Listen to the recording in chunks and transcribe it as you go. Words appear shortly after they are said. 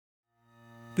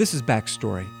This is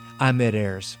Backstory. I'm Ed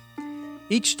Ayers.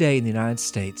 Each day in the United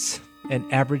States, an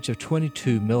average of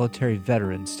 22 military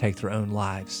veterans take their own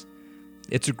lives.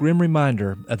 It's a grim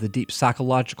reminder of the deep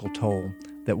psychological toll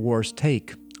that wars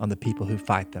take on the people who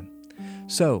fight them.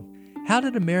 So, how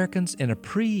did Americans in a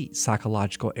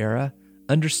pre-psychological era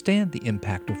understand the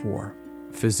impact of war?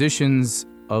 Physicians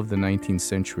of the 19th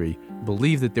century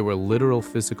believed that there were literal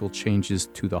physical changes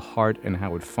to the heart and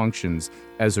how it functions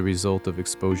as a result of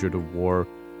exposure to war.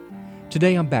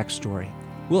 Today on Backstory,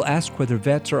 we'll ask whether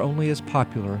vets are only as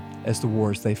popular as the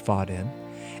wars they fought in,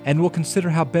 and we'll consider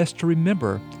how best to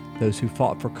remember those who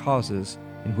fought for causes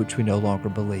in which we no longer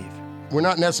believe. We're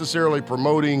not necessarily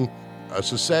promoting a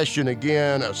secession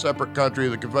again, a separate country,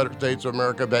 the Confederate States of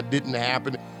America. That didn't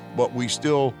happen, but we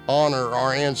still honor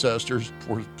our ancestors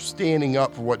for standing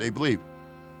up for what they believe.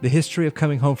 The history of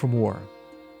coming home from war.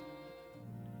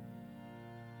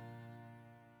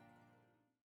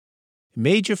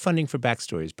 Major funding for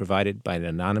Backstory is provided by an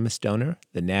anonymous donor,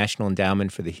 the National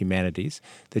Endowment for the Humanities,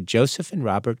 the Joseph and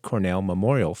Robert Cornell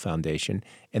Memorial Foundation,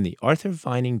 and the Arthur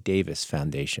Vining Davis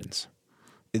Foundations.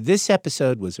 This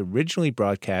episode was originally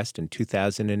broadcast in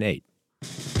 2008.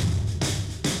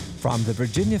 From the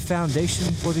Virginia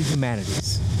Foundation for the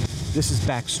Humanities, this is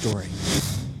Backstory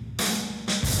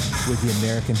with the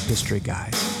American History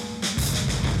Guys.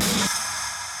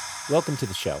 Welcome to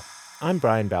the show. I'm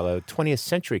Brian Ballo, 20th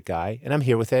century guy, and I'm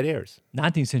here with Ed Ayers.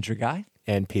 19th century guy.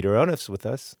 And Peter Onuf's with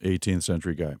us. 18th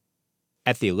century guy.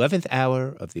 At the 11th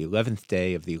hour of the 11th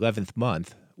day of the 11th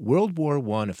month, World War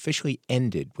I officially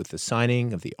ended with the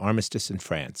signing of the armistice in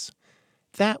France.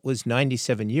 That was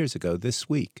 97 years ago this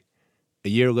week. A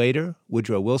year later,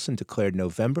 Woodrow Wilson declared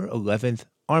November 11th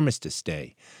Armistice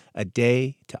Day, a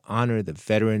day to honor the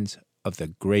veterans of the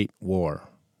Great War.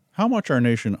 How much our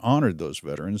nation honored those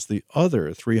veterans the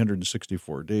other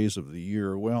 364 days of the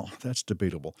year, well, that's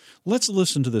debatable. Let's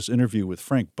listen to this interview with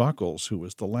Frank Buckles, who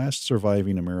was the last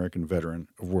surviving American veteran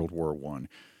of World War I.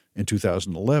 In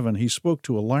 2011, he spoke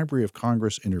to a Library of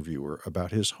Congress interviewer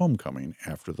about his homecoming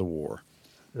after the war.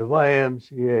 The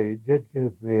YMCA did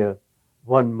give me a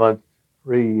 1-month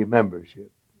free membership.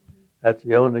 That's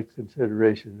the only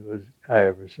consideration I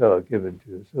ever saw given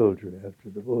to a soldier after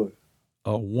the war.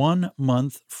 A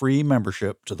 1-month free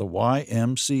membership to the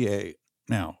YMCA.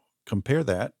 Now, compare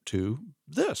that to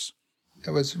this.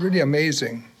 It was really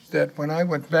amazing that when I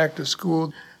went back to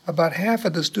school, about half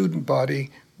of the student body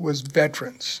was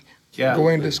veterans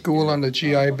going to school on the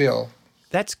GI Bill.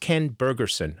 That's Ken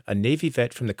Bergerson, a Navy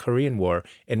vet from the Korean War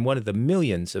and one of the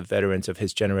millions of veterans of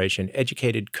his generation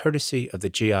educated courtesy of the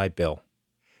GI Bill.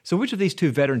 So which of these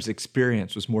two veterans'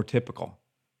 experience was more typical?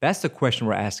 That's the question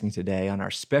we're asking today on our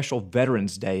special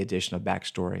Veterans Day edition of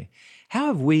Backstory. How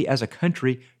have we as a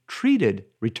country treated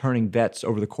returning vets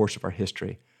over the course of our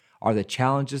history? Are the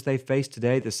challenges they face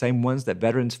today the same ones that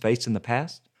veterans faced in the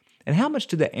past? And how much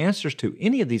do the answers to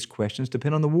any of these questions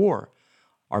depend on the war?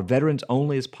 Are veterans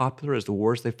only as popular as the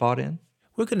wars they fought in?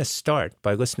 We're going to start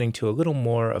by listening to a little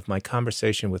more of my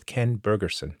conversation with Ken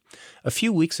Bergerson. A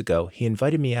few weeks ago, he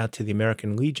invited me out to the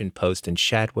American Legion post in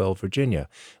Shadwell, Virginia,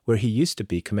 where he used to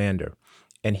be commander,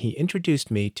 and he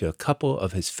introduced me to a couple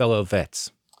of his fellow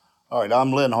vets. All right,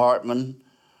 I'm Lynn Hartman.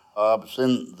 I was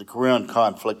in the Korean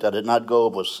conflict. I did not go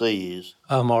overseas.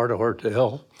 I'm Art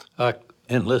Ortell. I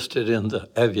enlisted in the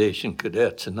aviation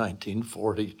cadets in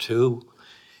 1942,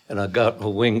 and I got my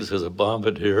wings as a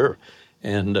bombardier,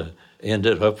 and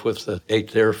ended up with the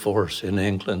 8th Air Force in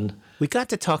England. We got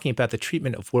to talking about the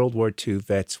treatment of World War II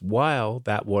vets while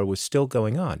that war was still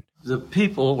going on. The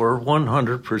people were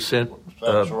 100%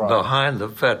 behind the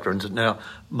veterans. Now,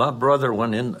 my brother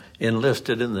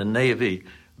enlisted in the Navy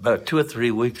about 2 or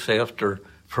 3 weeks after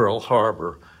Pearl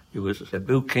Harbor. He was at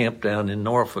boot camp down in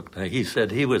Norfolk. Now, he said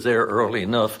he was there early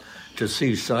enough to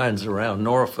see signs around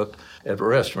Norfolk at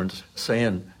restaurants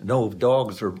saying no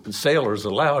dogs or sailors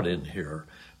allowed in here.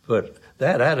 But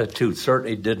that attitude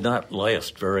certainly did not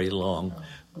last very long.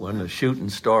 When the shooting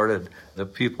started, the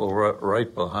people were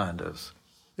right behind us.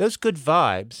 Those good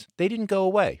vibes, they didn't go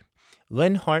away.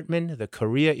 Len Hartman, the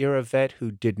Korea-era vet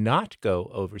who did not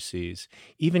go overseas,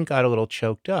 even got a little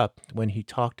choked up when he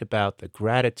talked about the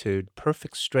gratitude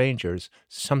perfect strangers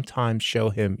sometimes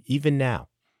show him even now.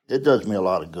 It does me a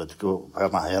lot of good to go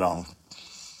have my hat on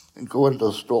and go into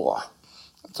the store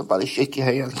and somebody shake your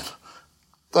hand.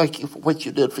 Thank you for what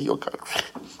you did for your country.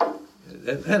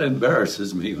 That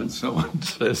embarrasses me when someone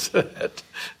says that.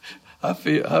 I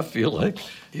feel like,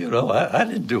 I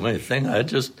didn't do anything.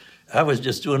 I was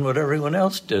just doing what everyone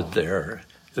else did there.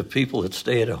 The people that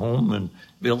stayed at home and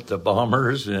built the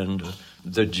bombers and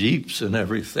the Jeeps and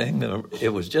everything. It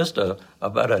was just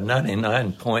about a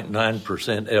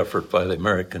 99.9% effort by the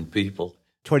American people.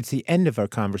 Towards the end of our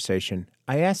conversation,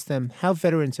 I asked them how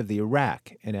veterans of the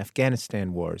Iraq and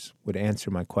Afghanistan wars would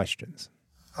answer my questions.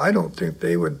 I don't think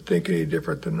they would think any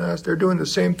different than us. They're doing the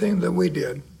same thing that we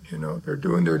did. They're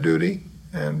doing their duty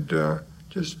and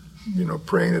just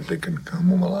praying that they can come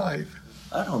home alive.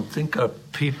 I don't think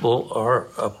people are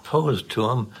opposed to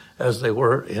them as they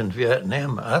were in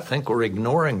Vietnam. I think we're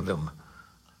ignoring them.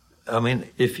 I mean,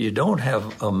 if you don't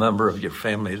have a member of your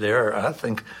family there, I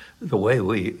think the way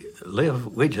we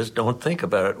live, we just don't think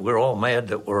about it. We're all mad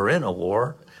that we're in a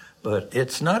war, but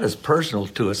it's not as personal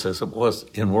to us as it was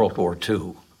in World War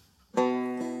II.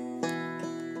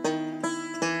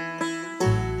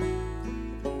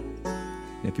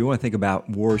 If you want to think about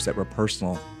wars that were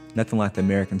personal, nothing like the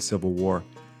American Civil War.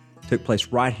 It took place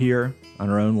right here on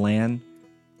our own land,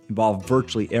 involved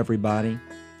virtually everybody,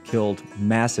 killed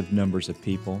massive numbers of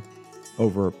people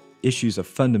over issues of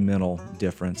fundamental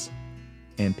difference,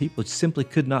 and people simply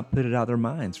could not put it out of their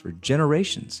minds for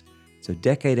generations. So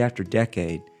decade after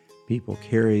decade, people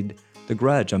carried the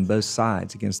grudge on both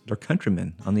sides against their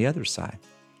countrymen on the other side.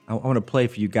 I want to play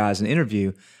for you guys an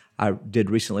interview I did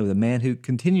recently with a man who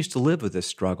continues to live with this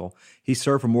struggle. He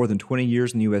served for more than 20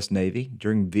 years in the U.S. Navy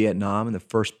during Vietnam and the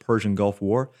first Persian Gulf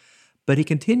War, but he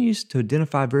continues to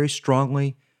identify very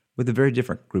strongly with a very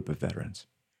different group of veterans.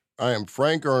 I am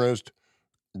Frank Ernest,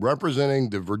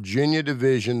 representing the Virginia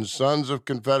Division Sons of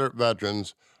Confederate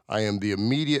Veterans. I am the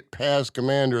immediate past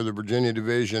commander of the Virginia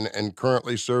Division and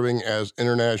currently serving as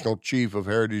International Chief of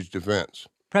Heritage Defense.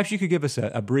 Perhaps you could give us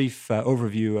a brief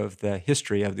overview of the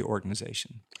history of the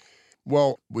organization.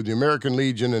 Well, with the American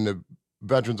Legion and the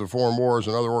Veterans of Foreign Wars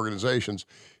and other organizations,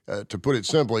 to put it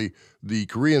simply, the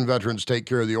Korean veterans take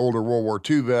care of the older World War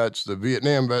II vets. The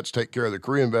Vietnam vets take care of the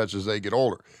Korean vets as they get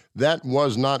older. That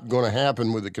was not going to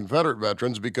happen with the Confederate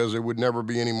veterans because there would never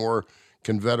be any more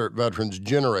Confederate veterans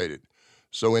generated.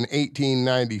 So in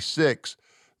 1896,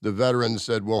 the veterans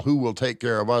said, well, who will take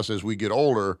care of us as we get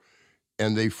older?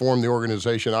 And they formed the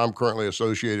organization I'm currently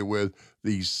associated with,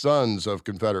 the Sons of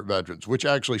Confederate Veterans, which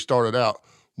actually started out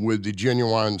with the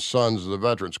genuine sons of the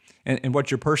veterans. And what's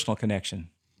your personal connection?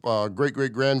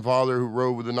 Great-great-grandfather who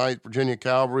rode with the 9th Virginia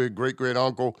Cavalry, a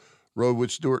great-great-uncle rode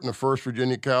with Stuart in the 1st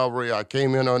Virginia Cavalry. I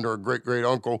came in under a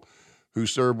great-great-uncle who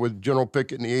served with General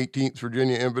Pickett in the 18th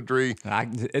Virginia Infantry.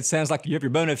 It sounds like you have your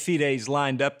bona fides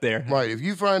lined up there. Right. If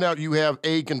you find out you have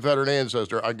a Confederate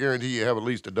ancestor, I guarantee you have at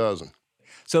least a dozen.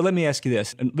 So let me ask you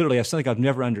this, and literally something I've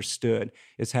never understood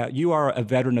is how you are a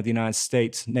veteran of the United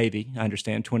States Navy, I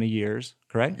understand, 20 years,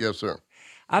 correct? Yes, sir.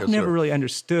 I've never really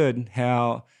understood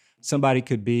how somebody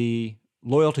could be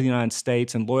loyal to the United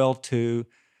States and loyal to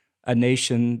a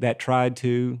nation that tried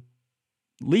to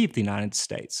leave the United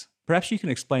States. Perhaps you can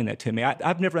explain that to me.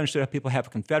 I've never understood how people have a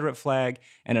Confederate flag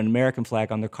and an American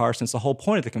flag on their car since the whole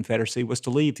point of the Confederacy was to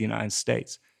leave the United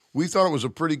States. We thought it was a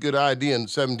pretty good idea in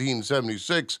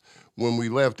 1776 when we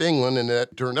left England, and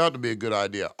that turned out to be a good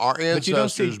idea. Our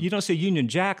ancestors... But you don't see Union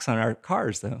Jacks on our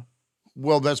cars, though.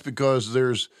 Well, that's because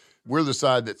we're the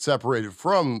side that separated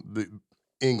from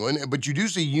England, but you do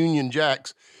see Union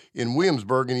Jacks in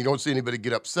Williamsburg, and you don't see anybody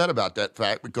get upset about that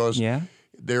fact because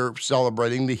they're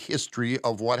celebrating the history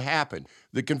of what happened.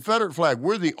 The Confederate flag,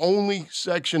 we're the only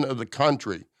section of the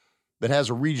country that has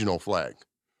a regional flag.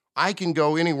 I can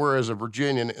go anywhere as a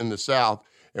Virginian in the South,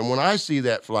 and when I see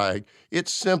that flag, it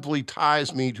simply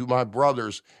ties me to my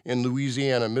brothers in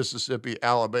Louisiana, Mississippi,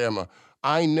 Alabama.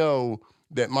 I know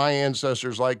that my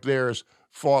ancestors, like theirs,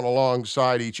 fought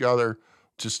alongside each other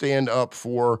to stand up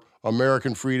for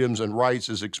American freedoms and rights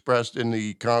as expressed in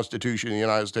the Constitution of the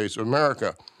United States of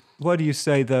America. What do you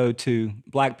say, though, to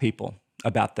black people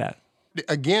about that?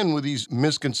 Again, with these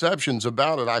misconceptions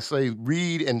about it, I say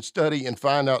read and study and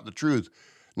find out the truth.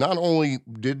 Not only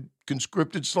did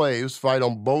conscripted slaves fight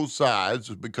on both sides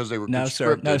because they were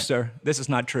conscripted. No, sir. This is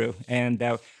not true. And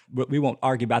we won't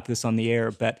argue about this on the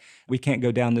air, but we can't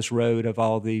go down this road of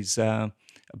all these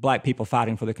black people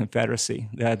fighting for the Confederacy.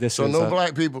 No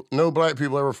black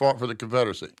people ever fought for the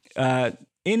Confederacy?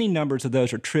 Any numbers of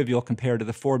those are trivial compared to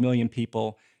the 4 million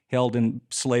people held in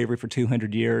slavery for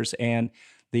 200 years and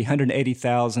the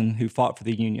 180,000 who fought for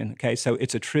the Union. Okay, so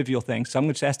it's a trivial thing. So I'm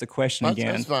going to just ask the question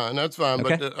again. That's fine.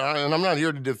 Okay? But and I'm not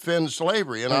here to defend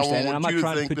slavery. And I'm not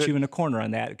trying to put you in a corner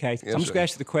on that. Okay, so I'm just going to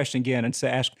ask you the question again and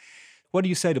ask, what do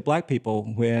you say to black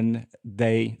people when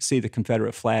they see the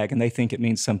Confederate flag and they think it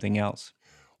means something else?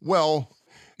 Well,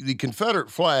 the Confederate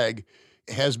flag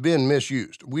has been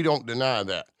misused. We don't deny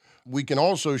that. We can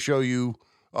also show you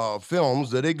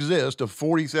films that exist of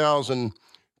 40,000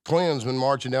 Klansmen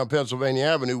marching down Pennsylvania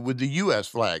Avenue with the U.S.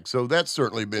 flag. So that's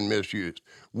certainly been misused.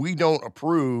 We don't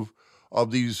approve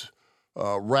of these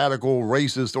radical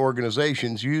racist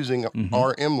organizations using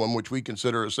our emblem, which we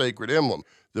consider a sacred emblem.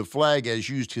 The flag, as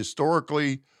used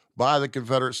historically by the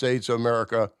Confederate States of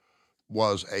America,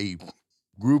 was a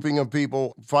grouping of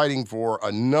people fighting for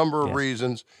a number of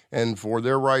reasons and for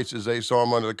their rights as they saw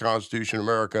them under the Constitution of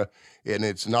America. And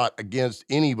it's not against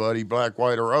anybody, black,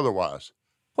 white, or otherwise.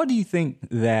 What do you think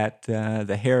that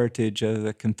the heritage of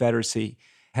the Confederacy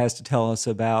has to tell us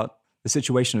about the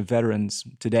situation of veterans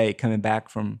today coming back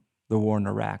from the war in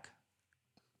Iraq?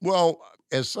 Well,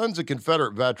 as Sons of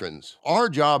Confederate Veterans, our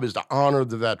job is to honor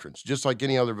the veterans, just like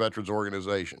any other veterans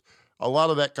organization. A lot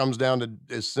of that comes down to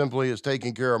as simply as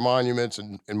taking care of monuments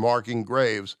and marking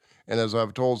graves. And as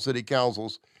I've told city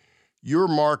councils, you're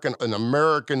marking an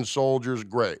American soldier's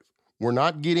grave. We're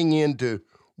not getting into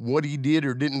what he did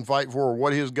or didn't fight for, or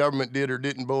what his government did or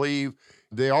didn't believe.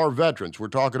 They are veterans. We're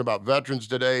talking about veterans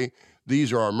today.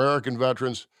 These are American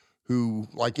veterans who,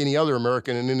 like any other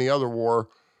American in any other war,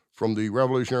 from the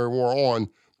Revolutionary War on,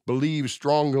 believe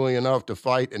strongly enough to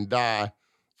fight and die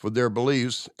for their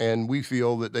beliefs, and we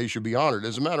feel that they should be honored.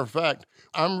 As a matter of fact,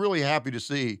 I'm really happy to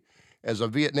see, as a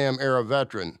Vietnam-era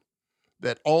veteran,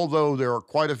 that although there are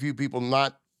quite a few people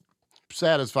not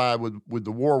satisfied with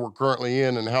the war we're currently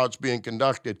in and how it's being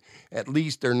conducted, at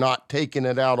least they're not taking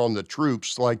it out on the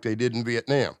troops like they did in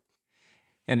Vietnam.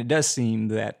 And it does seem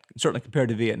that, certainly compared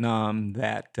to Vietnam,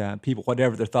 that people,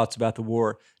 whatever their thoughts about the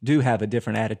war, do have a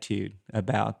different attitude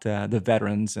about the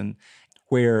veterans and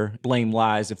where blame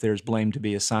lies, if there's blame to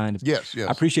be assigned. Yes. I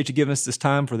appreciate you giving us this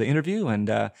time for the interview,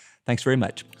 and thanks very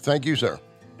much. Thank you, sir.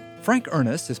 Frank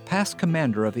Ernest is past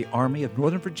commander of the Army of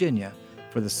Northern Virginia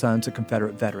for the Sons of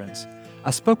Confederate Veterans.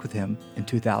 I spoke with him in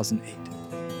 2008.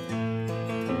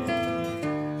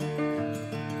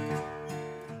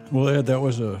 Well, Ed, that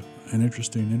was an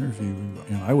interesting interview,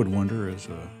 and I would wonder, as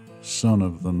a son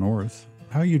of the North,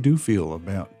 how you do feel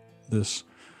about this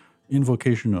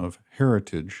invocation of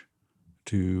heritage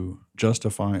to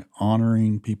justify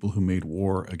honoring people who made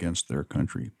war against their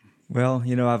country. Well,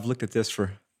 I've looked at this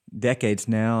for decades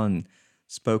now and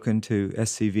spoken to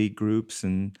SCV groups,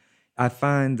 and I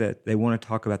find that they want to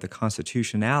talk about the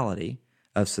constitutionality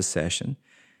of secession.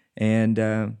 And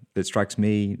it strikes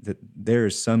me that there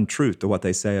is some truth to what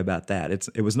they say about that.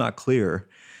 It was not clear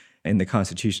in the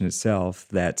Constitution itself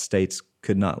that states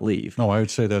could not leave. No, I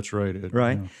would say that's right, Ed.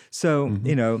 Right? Yeah. So,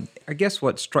 I guess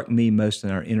what struck me most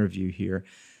in our interview here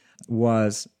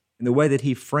was the way that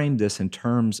he framed this in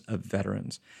terms of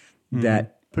veterans,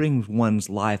 that putting one's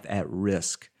life at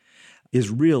risk is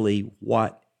really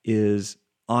what is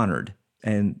honored.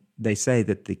 And they say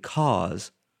that the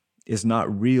cause is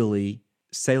not really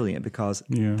salient because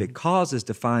the cause is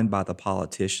defined by the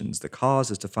politicians. The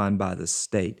cause is defined by the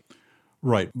state.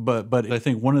 Right. But I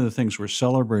think one of the things we're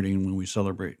celebrating when we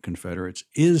celebrate Confederates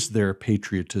is their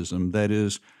patriotism. That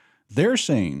is, they're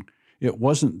saying it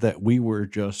wasn't that we were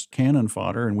just cannon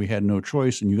fodder and we had no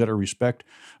choice and you got to respect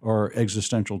our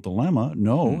existential dilemma.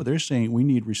 No, they're saying we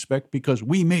need respect because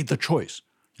we made the choice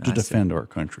to defend our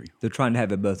country. They're trying to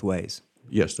have it both ways.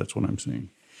 Yes, that's what I'm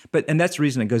saying. And that's the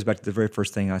reason it goes back to the very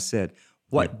first thing I said.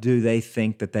 What do they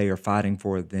think that they are fighting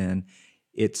for then?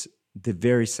 It's the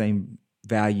very same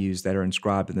values that are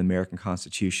inscribed in the American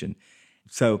Constitution.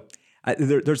 So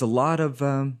there's a lot of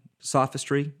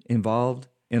sophistry involved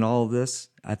in all of this,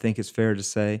 I think it's fair to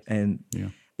say. And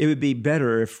it would be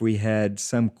better if we had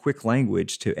some quick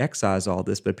language to excise all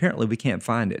this, but apparently we can't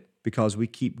find it because we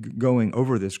keep going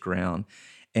over this ground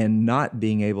and not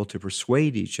being able to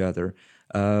persuade each other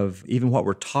of even what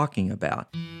we're talking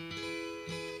about.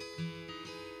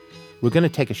 We're going to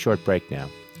take a short break now.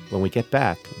 When we get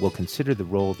back, we'll consider the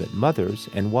role that mothers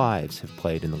and wives have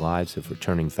played in the lives of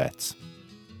returning vets.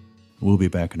 We'll be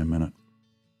back in a minute.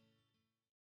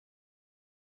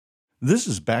 This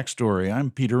is Backstory. I'm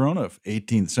Peter Onuf,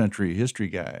 18th century history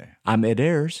guy. I'm Ed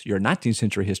Ayers, your 19th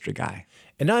century history guy.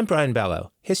 And I'm Brian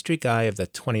Ballow, history guy of the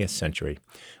 20th century.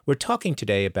 We're talking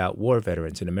today about war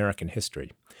veterans in American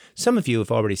history. Some of you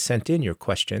have already sent in your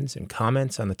questions and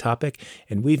comments on the topic,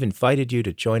 and we've invited you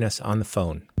to join us on the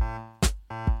phone.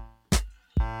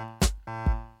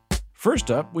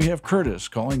 First up, we have Curtis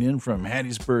calling in from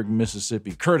Hattiesburg,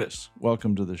 Mississippi. Curtis,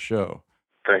 welcome to the show.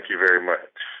 Thank you very much.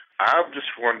 I'm just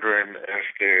wondering if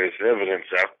there's evidence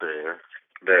out there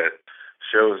that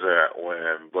shows that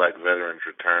when black veterans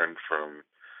returned from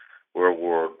World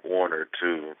War I or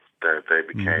II, that they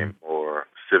became more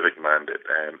civic-minded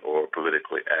and or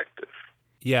politically active.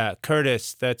 Yeah,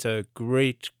 Curtis, that's a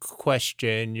great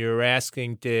question. You're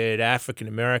asking, did African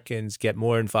Americans get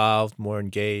more involved, more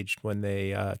engaged when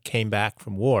they came back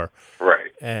from war?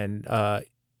 Right. And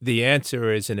the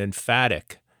answer is an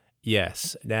emphatic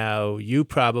yes. Now, you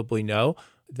probably know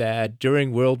that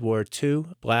during World War II,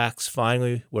 blacks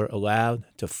finally were allowed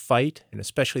to fight, and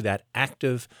especially that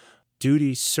active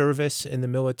duty service in the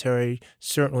military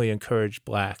certainly encouraged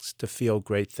blacks to feel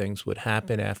great things would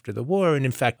happen after the war. And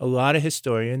in fact, a lot of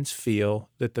historians feel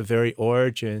that the very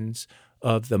origins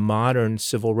of the modern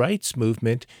civil rights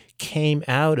movement came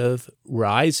out of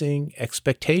rising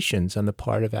expectations on the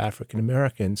part of African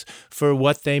Americans for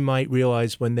what they might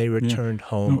realize when they returned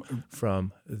home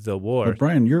from the war. But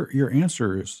Brian, your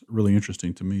answer is really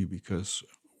interesting to me because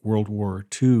World War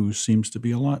II seems to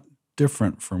be a lot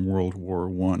different from World War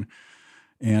I.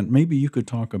 And maybe you could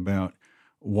talk about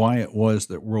why it was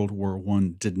that World War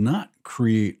I did not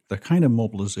create the kind of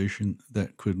mobilization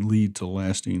that could lead to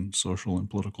lasting social and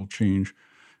political change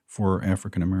for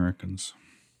African Americans.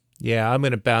 Yeah, I'm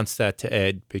going to bounce that to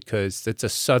Ed because it's a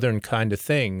Southern kind of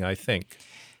thing, I think.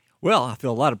 Well, I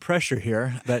feel a lot of pressure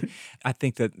here, but I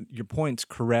think that your point's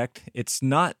correct. It's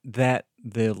not that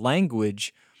the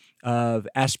language of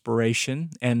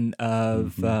aspiration and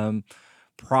of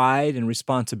pride and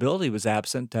responsibility was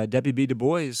absent. W.B. Du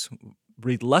Bois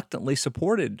reluctantly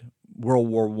supported World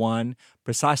War I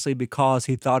precisely because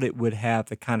he thought it would have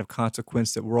the kind of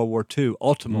consequence that World War II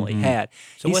ultimately had.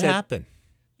 So what happened?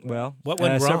 Well, what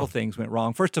went wrong? Several things went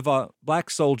wrong. First of all,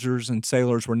 black soldiers and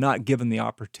sailors were not given the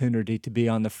opportunity to be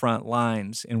on the front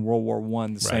lines in World War I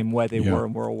the same way they were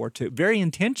in World War II, very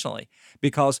intentionally,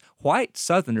 because white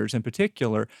Southerners in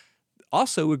particular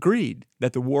also agreed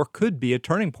that the war could be a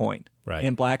turning point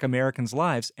in black Americans'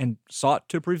 lives and sought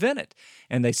to prevent it.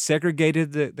 And they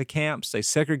segregated the camps, they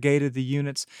segregated the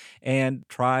units, and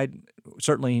tried,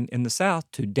 certainly in the South,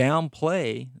 to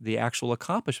downplay the actual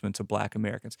accomplishments of black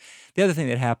Americans. The other thing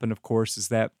that happened, of course, is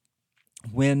that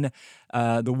when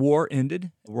the war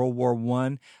ended, World War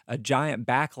I, a giant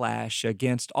backlash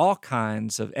against all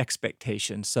kinds of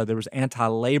expectations. So there was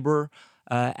anti-labor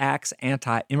acts,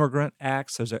 anti-immigrant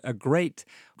acts. There's a great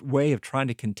way of trying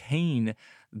to contain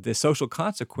the social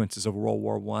consequences of World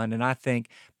War I, and I think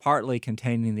partly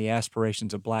containing the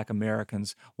aspirations of black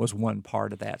Americans was one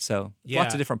part of that. So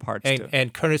lots of different parts to it.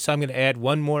 And Curtis, I'm going to add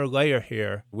one more layer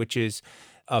here, which is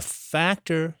a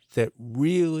factor that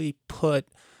really put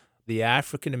the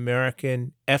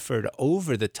African-American effort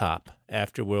over the top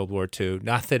after World War II.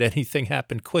 Not that anything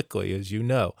happened quickly, as you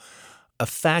know. A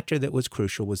factor that was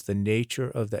crucial was the nature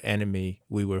of the enemy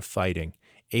we were fighting,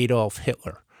 Adolf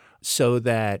Hitler, so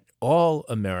that all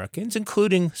Americans,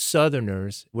 including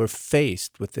Southerners, were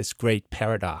faced with this great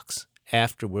paradox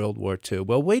after World War II.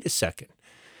 Well, wait a second.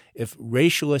 If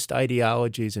racialist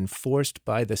ideologies enforced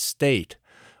by the state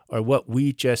are what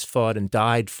we just fought and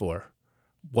died for,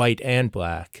 white and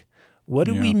black, what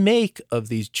do we make of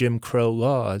these Jim Crow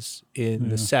laws in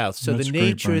the South? So the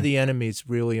nature of the enemy is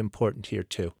really important here,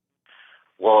 too.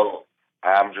 Well,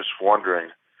 I'm just wondering,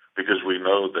 because we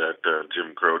know that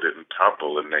Jim Crow didn't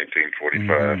topple in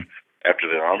 1945 after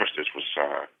the armistice was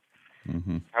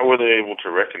signed. How were they able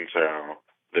to reconcile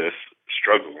this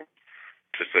struggle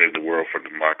to save the world for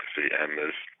democracy and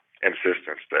this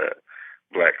insistence that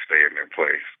blacks stay in their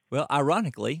place? Well,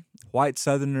 ironically, white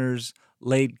Southerners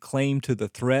laid claim to the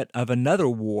threat of another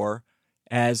war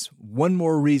as one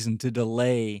more reason to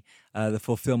delay the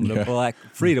fulfillment of black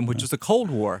freedom, which was the Cold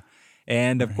War.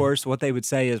 And, of course, what they would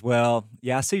say is, well,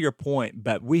 yeah, I see your point,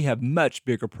 but we have much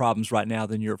bigger problems right now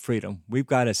than your freedom. We've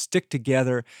got to stick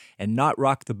together and not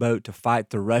rock the boat to fight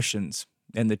the Russians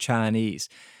and the Chinese.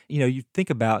 You know, you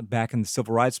think about back in the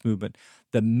Civil Rights Movement,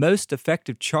 the most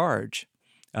effective charge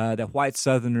that white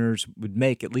Southerners would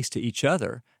make, at least to each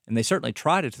other, and they certainly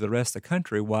tried it to the rest of the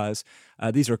country, was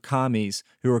these are commies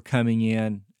who are coming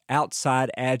in, outside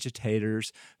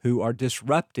agitators who are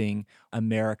disrupting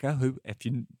America, who, if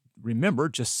you remember,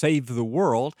 just saved the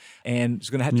world and is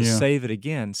going to have to save it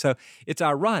again. So it's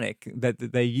ironic that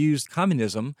they used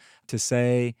communism to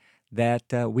say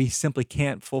that we simply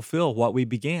can't fulfill what we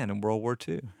began in World War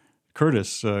II.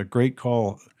 Curtis, great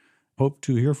call. Hope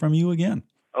to hear from you again.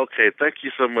 Okay, thank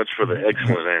you so much for the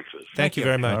excellent answers. Thank you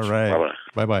very much. All right.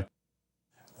 Bye-bye. Bye-bye.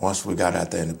 Once we got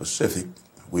out there in the Pacific,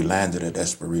 we landed at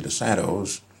Espirito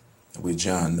Santos. We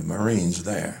joined the Marines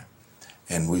there,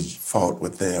 and we fought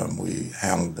with them. We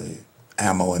handled the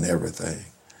ammo and everything.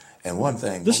 And one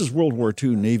thing... This is World War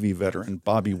II Navy veteran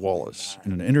Bobby Wallace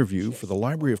in an interview for the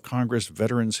Library of Congress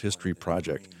Veterans History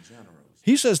Project.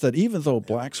 He says that even though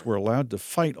blacks were allowed to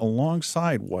fight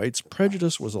alongside whites,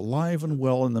 prejudice was alive and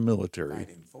well in the military.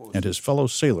 and his fellow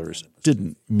sailors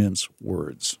didn't mince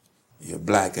words. You're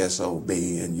black SOB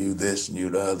and you this and you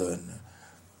the other, and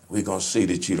we're going to see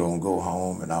that you don't go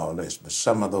home and all this. But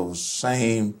some of those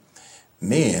same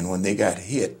men, when they got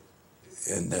hit,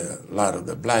 and a lot of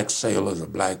the black sailors or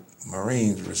black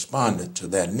Marines responded to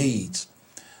their needs,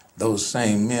 those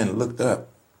same men looked up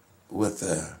with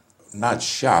not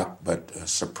shock, but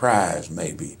surprise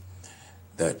maybe,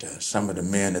 that some of the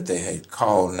men that they had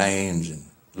called names and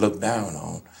looked down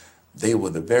on, they were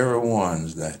the very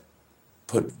ones that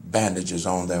put bandages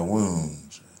on their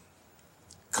wounds,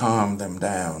 calmed them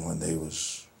down when they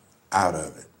was out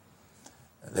of it.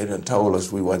 They done told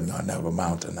us we wasn't gonna never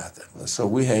amount to nothing. So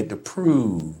we had to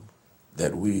prove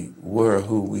that we were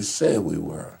who we said we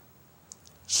were.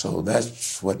 So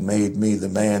that's what made me the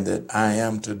man that I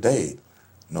am today.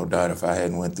 No doubt if I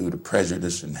hadn't went through the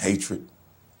prejudice and hatred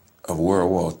of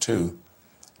World War II,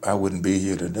 I wouldn't be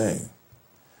here today.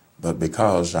 But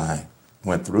because I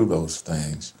went through those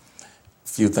things, a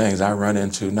few things I run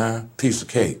into now, piece of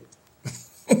cake.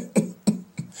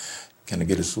 Can I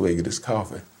get a swig of this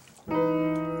coffee?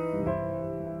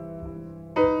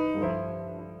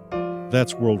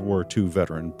 That's World War II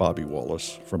veteran Bobby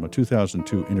Wallace from a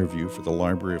 2002 interview for the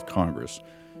Library of Congress.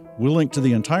 We'll link to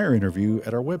the entire interview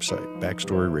at our website,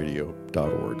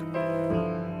 backstoryradio.org.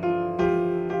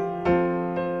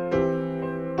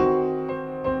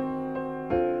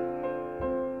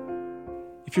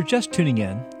 If you're just tuning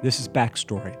in, this is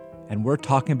Backstory, and we're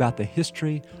talking about the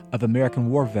history of American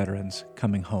war veterans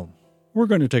coming home. We're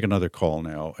going to take another call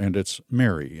now, and it's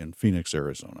Mary in Phoenix,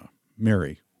 Arizona.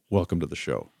 Mary, welcome to the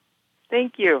show.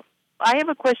 Thank you. I have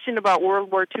a question about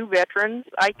World War II veterans.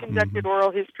 I conducted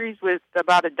oral histories with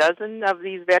about a dozen of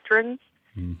these veterans,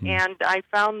 and I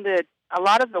found that a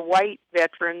lot of the white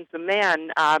veterans, the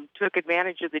men, took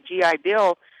advantage of the GI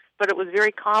Bill, but it was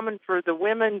very common for the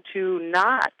women to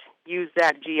not use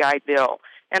that GI Bill.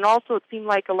 And also it seemed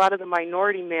like a lot of the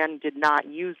minority men did not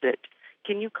use it.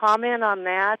 Can you comment on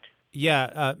that?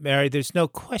 Yeah, Mary, there's no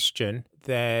question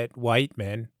that white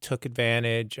men took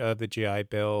advantage of the GI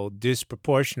Bill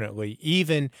disproportionately,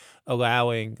 even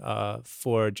allowing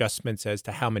for adjustments as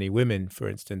to how many women, for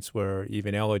instance, were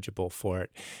even eligible for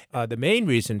it. The main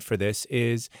reason for this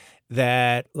is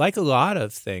that, like a lot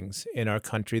of things in our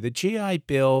country, the GI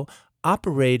Bill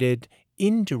operated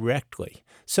indirectly.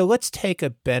 So let's take a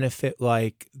benefit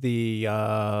like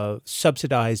the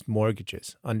subsidized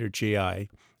mortgages under GI.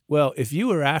 Well, if you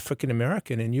were African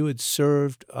American and you had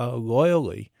served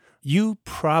loyally, you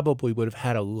probably would have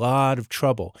had a lot of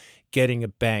trouble getting a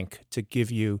bank to give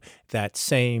you that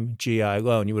same GI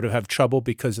loan. You would have had trouble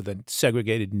because of the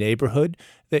segregated neighborhood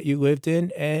that you lived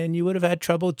in, and you would have had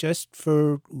trouble just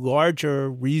for larger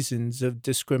reasons of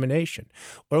discrimination.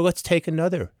 Or let's take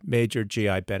another major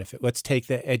GI benefit. Let's take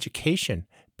the education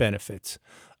benefits.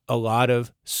 A lot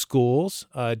of schools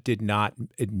did not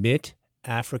admit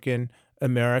African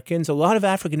Americans. A lot of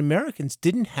African Americans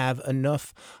didn't have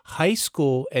enough high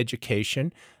school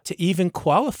education to even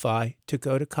qualify to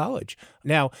go to college.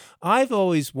 Now, I've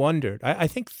always wondered, I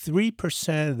think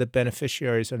 3% of the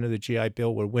beneficiaries under the GI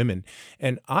Bill were women,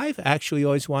 and I've actually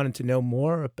always wanted to know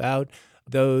more about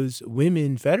those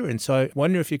women veterans. So I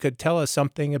wonder if you could tell us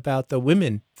something about the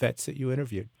women vets that you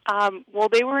interviewed. Well,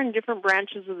 they were in different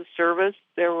branches of the service.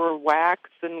 There were WACs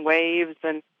and WAVES,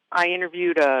 and I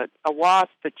interviewed a WASP,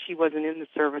 but she wasn't in the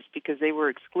service because they were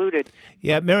excluded.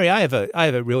 Yeah, Mary, I have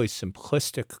a really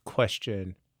simplistic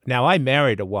question. Now, I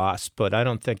married a WASP, but I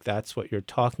don't think that's what you're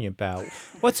talking about.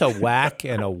 What's a WAC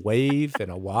and a WAVE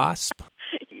and a WASP?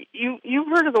 You've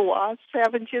heard of the WASPs,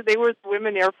 haven't you? They were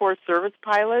women Air Force service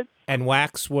pilots. And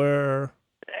WACs were?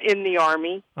 In the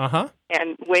Army. Uh-huh.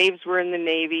 And WAVES were in the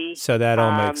Navy. So that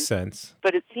all makes sense.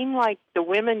 But it seemed like the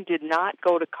women did not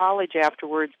go to college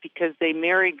afterwards because they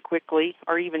married quickly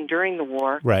or even during the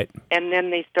war. Right. And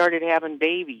then they started having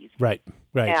babies. Right.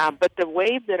 Yeah, but the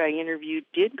WAVE that I interviewed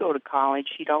did go to college.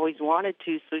 She'd always wanted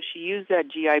to, so she used that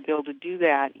GI Bill to do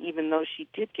that, even though she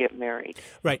did get married.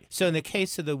 Right. So in the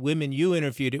case of the women you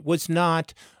interviewed, it was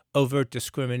not overt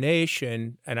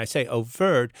discrimination, and I say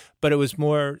overt, but it was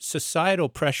more societal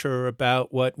pressure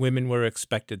about what women were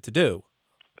expected to do.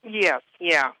 Yes,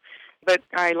 yeah. But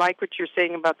I like what you're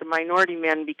saying about the minority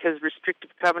men because restrictive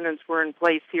covenants were in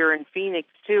place here in Phoenix,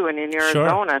 too, and in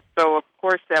Arizona. Sure. So, of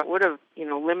course, that would have,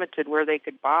 limited where they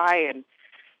could buy. And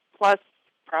plus,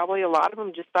 probably a lot of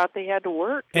them just thought they had to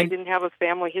work. They didn't have a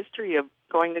family history of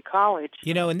going to college.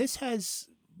 And this has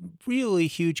really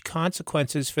huge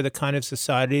consequences for the kind of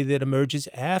society that emerges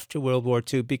after World War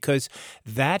II because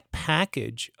that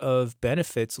package of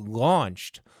benefits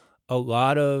launched a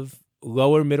lot of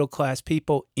lower middle class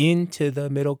people into the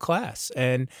middle class.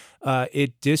 And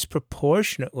it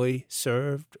disproportionately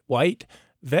served white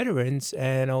veterans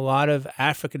and a lot of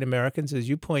African Americans, as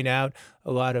you point out,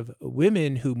 a lot of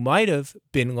women who might have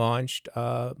been launched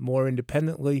more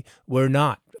independently were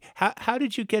not. How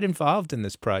did you get involved in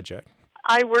this project?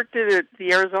 I worked at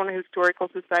the Arizona Historical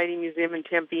Society Museum in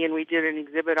Tempe, and we did an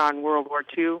exhibit on World War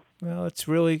II. Well, it's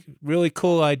really, really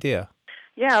cool idea.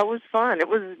 Yeah, it was fun. It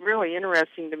was really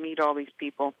interesting to meet all these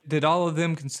people. Did all of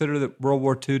them consider that World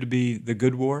War II to be the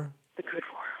good war? The good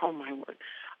war. Oh, my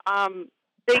word.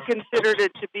 They considered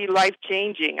it to be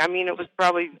life-changing. I mean, it was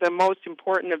probably the most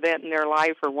important event in their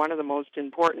life, or one of the most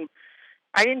important.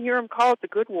 I didn't hear them call it the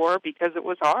good war because it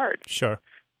was hard. Sure.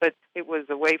 But it was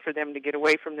a way for them to get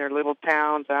away from their little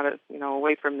towns,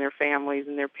 away from their families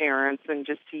and their parents, and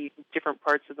just see different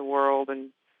parts of the world. And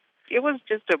it was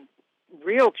just a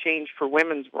real change for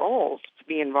women's roles to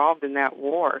be involved in that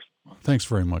war. Thanks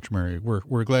very much, Mary.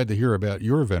 We're glad to hear about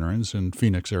your veterans in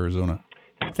Phoenix, Arizona.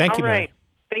 Thank you, All right. Mary.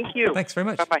 Thank you. Thanks very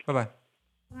much. Bye-bye. Bye-bye.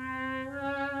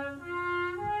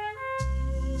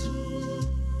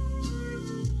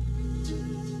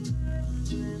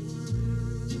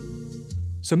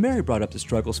 So Mary brought up the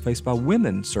struggles faced by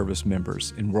women service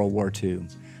members in World War II.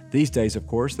 These days, of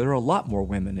course, there are a lot more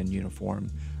women in uniform,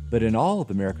 but in all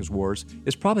of America's wars,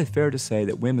 it's probably fair to say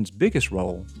that women's biggest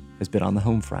role has been on the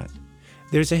home front.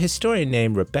 There's a historian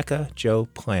named Rebecca Jo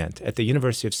Plant at the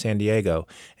University of San Diego,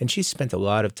 and she spent a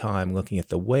lot of time looking at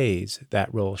the ways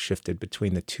that role shifted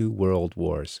between the two world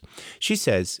wars. She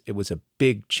says it was a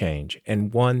big change,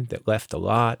 and one that left a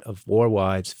lot of war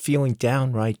wives feeling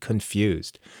downright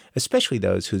confused, especially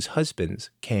those whose husbands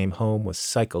came home with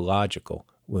psychological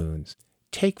wounds.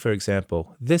 Take, for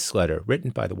example, this letter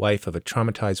written by the wife of a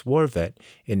traumatized war vet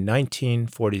in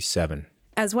 1947.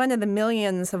 As one of the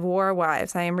millions of war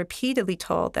wives, I am repeatedly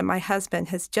told that my husband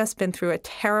has just been through a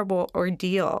terrible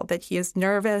ordeal, that he is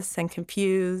nervous and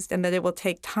confused, and that it will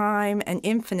take time and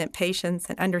infinite patience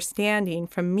and understanding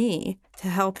from me to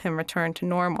help him return to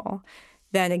normal.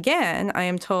 Then again, I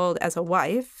am told as a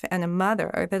wife and a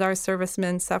mother that our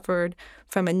servicemen suffered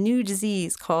from a new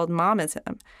disease called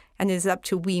momism, and it is up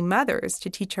to we mothers to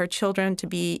teach our children to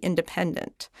be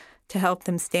independent, to help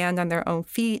them stand on their own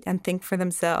feet and think for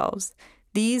themselves.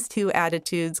 These two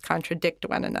attitudes contradict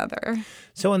one another.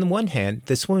 So on the one hand,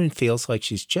 this woman feels like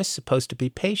she's just supposed to be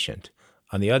patient.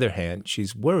 On the other hand,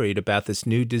 she's worried about this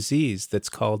new disease that's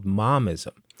called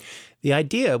momism. The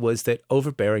idea was that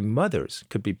overbearing mothers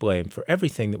could be blamed for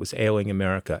everything that was ailing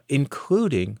America,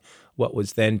 including what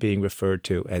was then being referred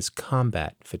to as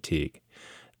combat fatigue.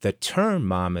 The term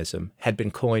momism had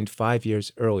been coined 5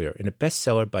 years earlier in a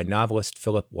bestseller by novelist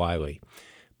Philip Wiley.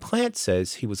 Plant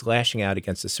says he was lashing out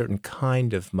against a certain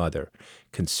kind of mother,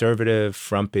 conservative,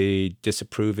 frumpy,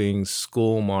 disapproving,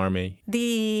 school-marmy.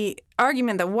 The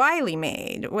argument that Wiley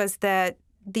made was that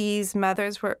these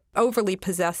mothers were overly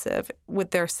possessive with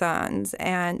their sons,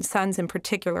 and sons in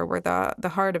particular were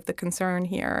the heart of the concern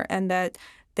here, and that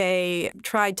they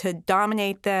tried to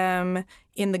dominate them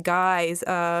in the guise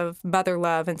of mother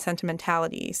love and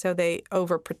sentimentality. So they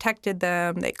overprotected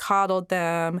them, they coddled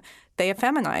them, they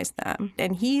effeminized them.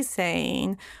 And he's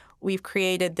saying we've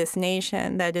created this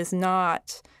nation that is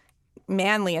not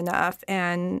manly enough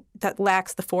and that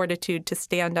lacks the fortitude to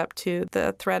stand up to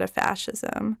the threat of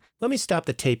fascism. Let me stop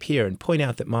the tape here and point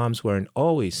out that moms weren't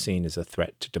always seen as a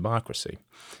threat to democracy.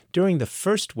 During the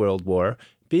First World War,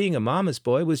 being a mama's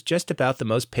boy was just about the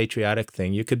most patriotic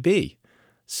thing you could be.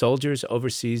 Soldiers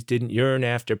overseas didn't yearn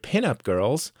after pin-up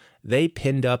girls. They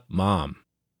pinned up mom.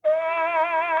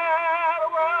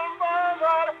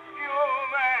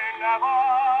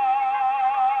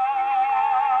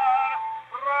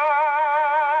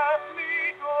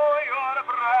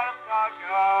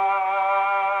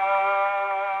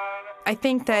 I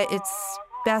think that it's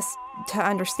best to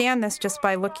understand this just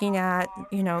by looking at,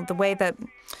 the way that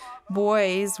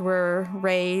boys were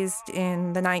raised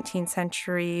in the 19th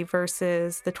century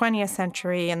versus the 20th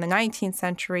century. In the 19th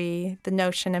century, the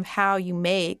notion of how you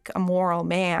make a moral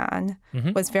man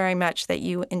was very much that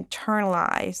you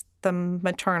internalize the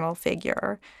maternal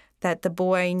figure, that the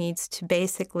boy needs to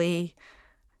basically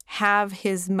have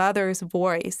his mother's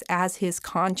voice as his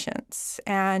conscience.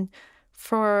 And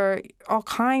for all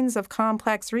kinds of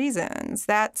complex reasons,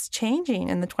 that's changing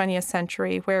in the 20th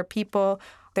century, where people,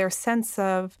 their sense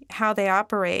of how they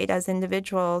operate as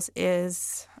individuals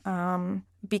is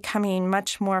becoming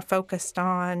much more focused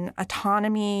on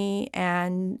autonomy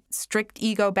and strict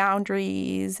ego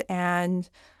boundaries and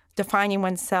defining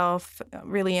oneself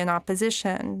really in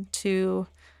opposition to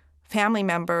family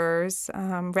members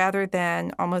rather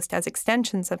than almost as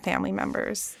extensions of family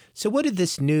members. So what did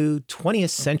this new 20th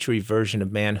century version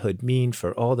of manhood mean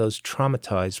for all those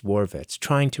traumatized war vets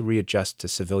trying to readjust to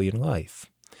civilian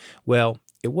life? Well,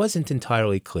 it wasn't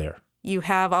entirely clear. You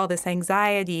have all this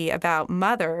anxiety about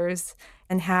mothers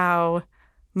and how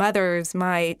mothers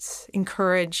might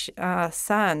encourage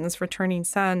returning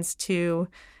sons, to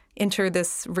enter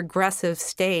this regressive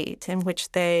state in which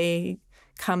they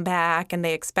come back and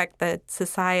they expect that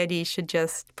society should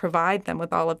just provide them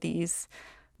with all of these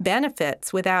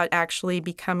benefits without actually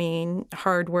becoming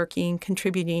hardworking,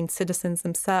 contributing citizens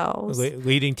themselves.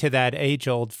 Leading to that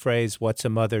age-old phrase, what's a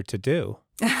mother to do?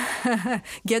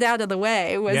 Get out of the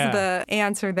way was the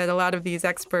answer that a lot of these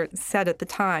experts said at the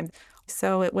time.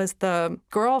 So it was the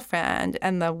girlfriend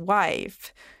and the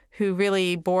wife who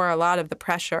really bore a lot of the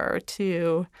pressure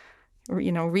to,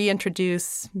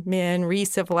 reintroduce men,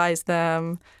 re-civilize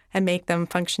them, and make them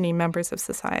functioning members of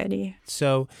society.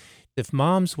 So if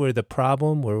moms were the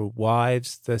problem, were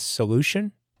wives the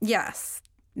solution? Yes,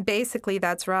 basically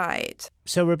that's right.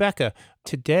 So Rebecca,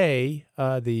 today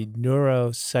the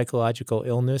neuropsychological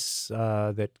illness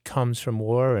that comes from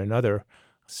war and other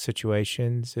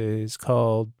situations is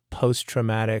called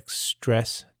post-traumatic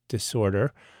stress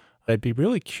disorder. I'd be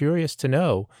really curious to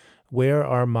know, where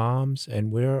are moms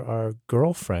and where are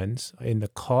girlfriends in the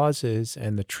causes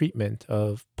and the treatment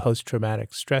of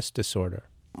post-traumatic stress disorder?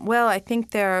 Well, I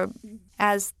think they're,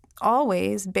 as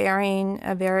always, bearing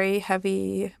a very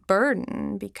heavy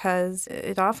burden, because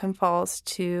it often falls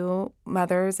to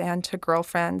mothers and to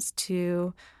girlfriends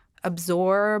to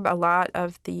absorb a lot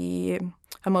of the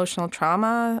emotional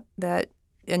trauma that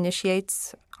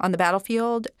initiates on the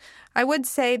battlefield. I would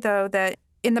say, though, that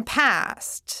in the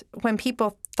past, when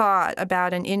people thought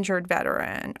about an injured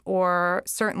veteran or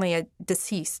certainly a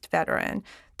deceased veteran,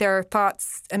 their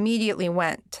thoughts immediately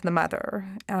went to the mother,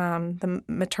 the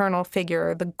maternal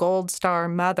figure, the Gold Star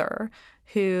mother,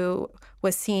 who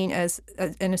was seen as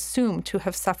and assumed to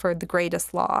have suffered the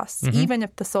greatest loss, even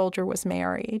if the soldier was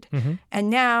married. And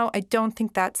now I don't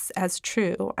think that's as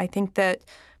true. I think that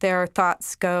their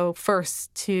thoughts go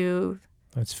first to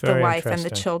the wife and the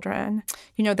children.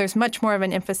 There's much more of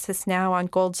an emphasis now on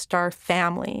Gold Star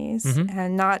families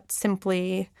and not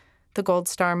simply the Gold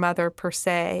Star mother per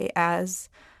se as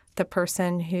the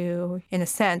person who, in a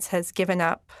sense, has given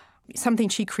up something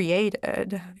she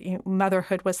created.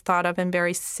 Motherhood was thought of in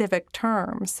very civic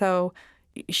terms. So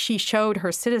she showed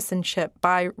her citizenship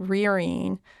by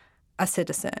rearing a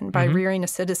citizen, by rearing a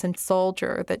citizen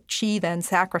soldier that she then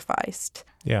sacrificed.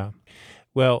 Yeah.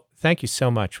 Well, thank you so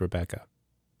much, Rebecca.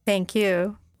 Thank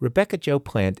you. Rebecca Jo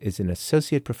Plant is an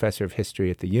associate professor of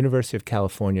history at the University of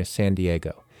California, San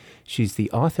Diego. She's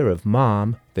the author of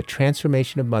Mom, The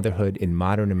Transformation of Motherhood in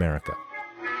Modern America.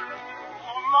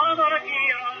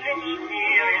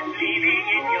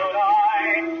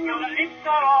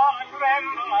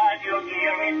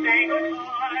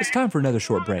 It's time for another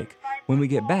short break. When we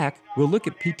get back, we'll look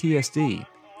at PTSD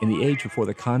in the age before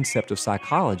the concept of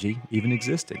psychology even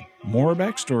existed. More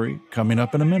backstory coming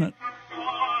up in a minute.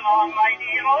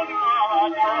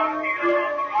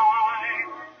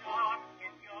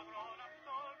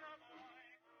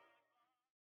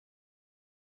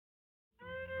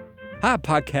 Hi,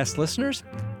 podcast listeners.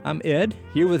 I'm Ed,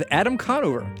 here with Adam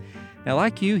Conover. Now,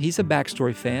 like you, he's a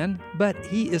Backstory fan, but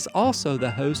he is also the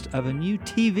host of a new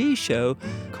TV show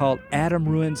called Adam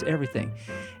Ruins Everything.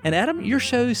 And Adam, your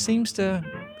show seems to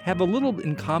have a little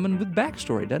in common with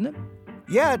Backstory, doesn't it?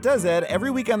 Yeah, it does, Ed. Every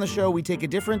week on the show, we take a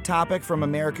different topic from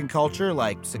American culture,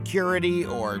 like security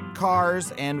or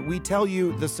cars, and we tell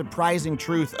you the surprising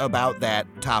truth about that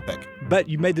topic. But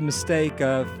you made the mistake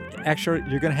of, actually,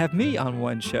 you're going to have me on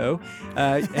one show,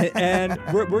 and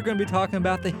we're going to be talking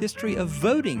about the history of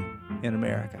voting in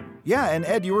America. Yeah, and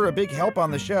Ed, you were a big help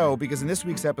on the show because in this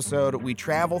week's episode, we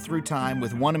travel through time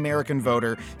with one American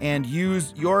voter and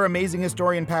use your amazing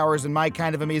historian powers and my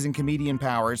kind of amazing comedian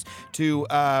powers to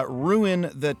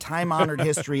ruin the time-honored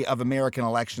history of American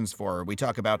elections for her. We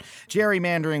talk about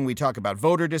gerrymandering, we talk about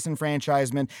voter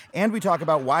disenfranchisement, and we talk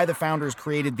about why the founders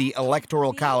created the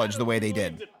Electoral College the way they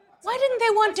did. Why didn't they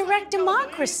want direct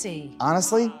democracy?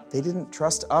 Honestly, they didn't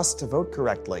trust us to vote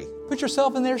correctly. Put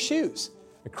yourself in their shoes.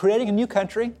 They're creating a new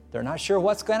country. They're not sure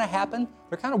what's going to happen.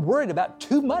 They're kind of worried about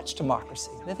too much democracy.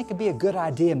 They think it'd be a good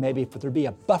idea maybe for there to be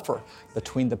a buffer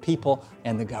between the people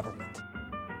and the government.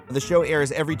 The show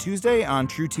airs every Tuesday on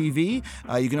True TV.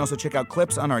 You can also check out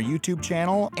clips on our YouTube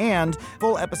channel, and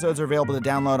full episodes are available to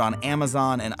download on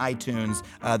Amazon and iTunes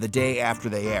the day after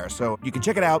they air. So you can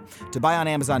check it out to buy on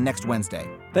Amazon next Wednesday.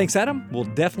 Thanks, Adam. We'll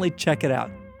definitely check it out.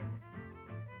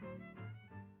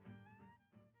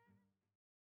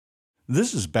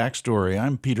 This is Backstory.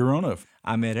 I'm Peter Onuf.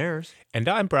 I'm Ed Ayers. And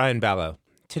I'm Brian Ballo.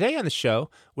 Today on the show,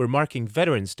 we're marking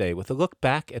Veterans Day with a look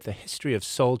back at the history of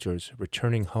soldiers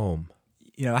returning home.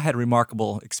 You know, I had a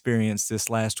remarkable experience this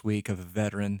last week of a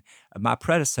veteran. My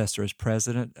predecessor as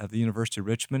president of the University of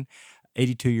Richmond,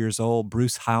 82 years old,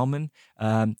 Bruce Heilman,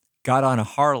 got on a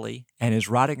Harley and is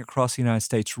riding across the United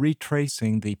States,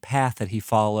 retracing the path that he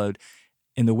followed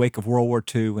in the wake of World War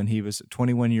II when he was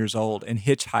 21 years old and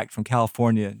hitchhiked from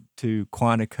California to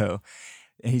Quantico.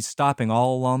 And he's stopping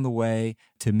all along the way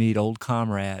to meet old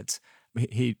comrades.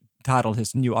 He titled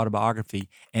his new autobiography,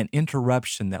 An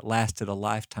Interruption That Lasted a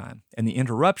Lifetime. And the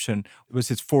interruption was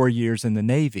his 4 years in the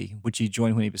Navy, which he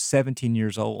joined when he was 17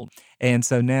 years old. And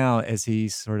so now as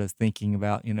he's sort of thinking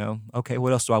about, okay,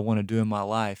 what else do I want to do in my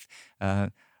life?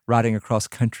 Riding across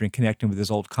country and connecting with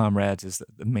his old comrades is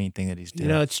the main thing that he's doing.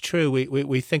 It's true.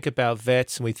 We think about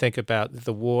vets and we think about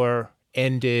the war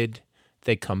ended,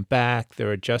 they come back,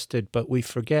 they're adjusted, but we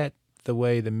forget the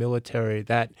way the military,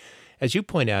 that, as you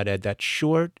point out, Ed, that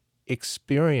short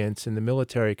experience in the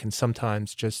military can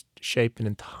sometimes just shape an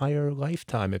entire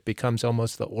lifetime. It becomes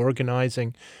almost the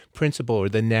organizing principle or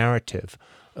the narrative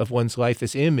of one's life.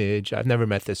 This image, I've never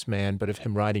met this man, but of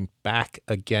him riding back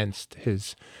against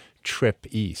his trip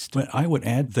east. But I would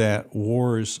add that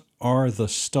wars are the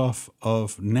stuff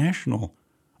of national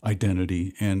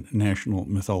identity and national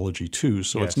mythology too.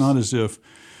 So It's not as if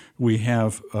we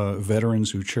have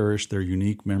veterans who cherish their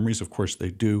unique memories. Of course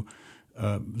they do.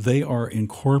 They are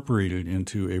incorporated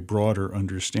into a broader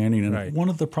understanding. And one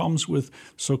of the problems with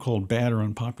so-called bad or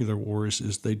unpopular wars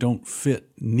is they don't fit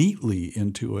neatly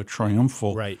into a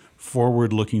triumphal,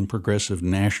 forward-looking, progressive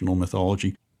national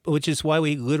mythology. Which is why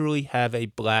we literally have a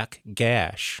black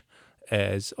gash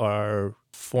as our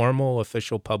formal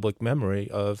official public memory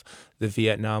of the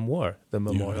Vietnam War. The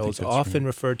memorial is often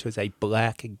referred to as a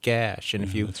black gash. And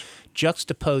if you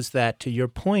juxtapose that to your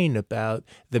point about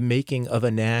the making of a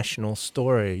national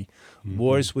story,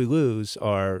 wars we lose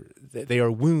they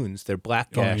are wounds. They're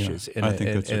black gashes in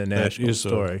a national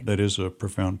story. That is a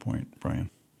profound point,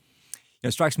 Brian. It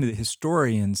strikes me that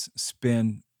historians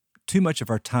spend too much of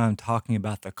our time talking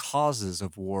about the causes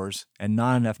of wars and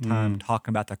not enough time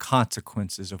talking about the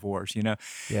consequences of wars.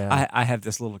 I have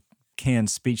this little canned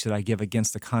speech that I give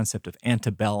against the concept of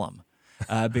antebellum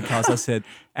because I said,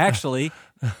 actually,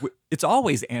 it's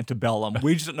always antebellum.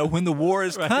 We just don't know when the war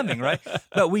is coming, right?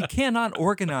 But we cannot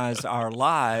organize our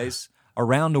lives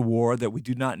around a war that we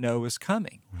do not know is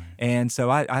coming. And so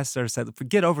I sort of said,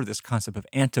 forget over this concept of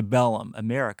antebellum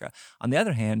America. On the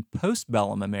other hand,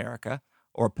 postbellum America,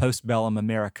 or postbellum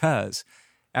Americas,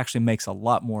 actually makes a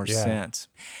lot more sense.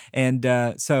 And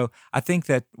so I think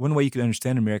that one way you can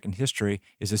understand American history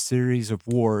is a series of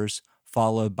wars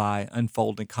followed by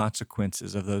unfolding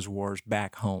consequences of those wars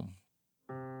back home.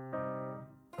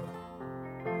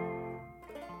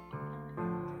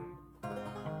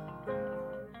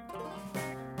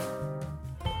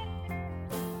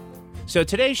 So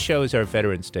today's show is our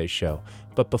Veterans Day show.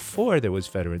 But before there was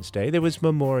Veterans Day, there was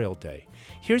Memorial Day.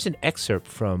 Here's an excerpt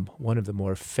from one of the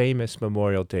more famous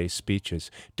Memorial Day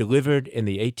speeches delivered in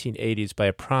the 1880s by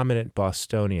a prominent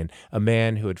Bostonian, a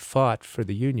man who had fought for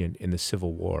the Union in the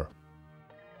Civil War.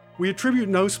 We attribute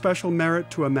no special merit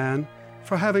to a man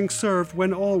for having served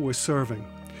when all were serving.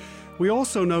 We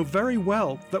also know very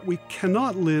well that we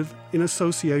cannot live in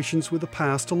associations with the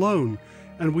past alone,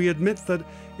 and we admit that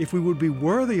if we would be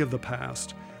worthy of the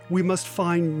past, we must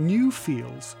find new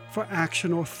fields for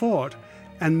action or thought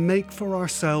and make for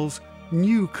ourselves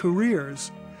new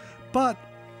careers. But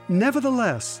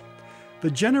nevertheless,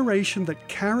 the generation that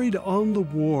carried on the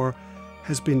war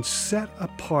has been set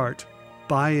apart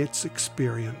by its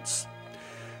experience.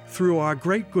 Through our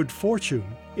great good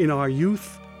fortune, in our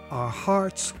youth, our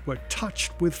hearts were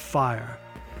touched with fire.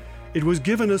 It was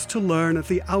given us to learn at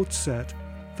the outset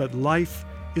that life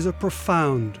is a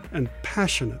profound and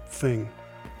passionate thing.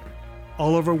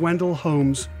 Oliver Wendell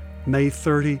Holmes, May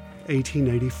 30,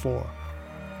 1884.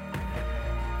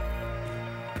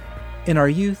 In our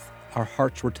youth, our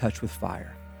hearts were touched with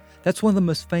fire. That's one of the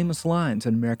most famous lines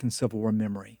in American Civil War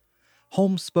memory.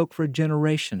 Holmes spoke for a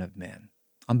generation of men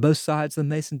on both sides of the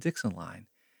Mason-Dixon line,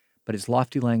 but his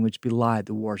lofty language belied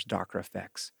the war's darker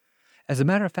effects. As a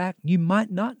matter of fact, you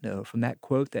might not know from that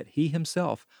quote that he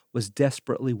himself was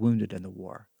desperately wounded in the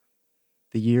war.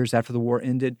 The years after the war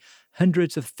ended,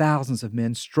 hundreds of thousands of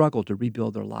men struggled to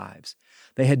rebuild their lives.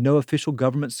 They had no official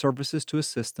government services to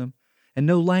assist them, and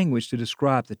no language to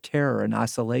describe the terror and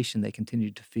isolation they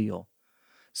continued to feel.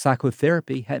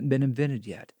 Psychotherapy hadn't been invented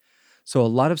yet, so a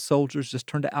lot of soldiers just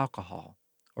turned to alcohol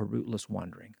or rootless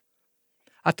wandering.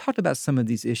 I talked about some of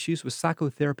these issues with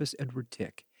psychotherapist Edward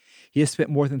Tick. He has spent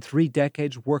more than 3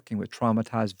 decades working with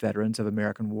traumatized veterans of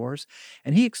American wars,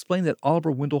 and he explained that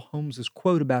Oliver Wendell Holmes'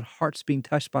 quote about hearts being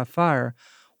touched by fire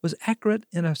was accurate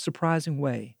in a surprising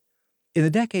way. In the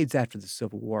decades after the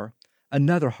Civil War,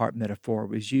 another heart metaphor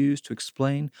was used to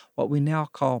explain what we now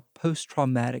call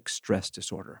post-traumatic stress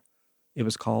disorder. It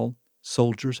was called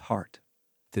soldier's heart.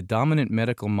 The dominant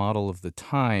medical model of the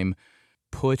time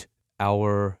put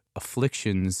our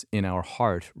afflictions in our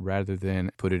heart rather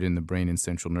than put it in the brain and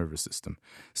central nervous system.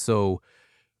 So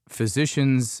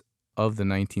physicians of the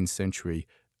 19th century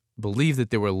believed that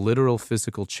there were literal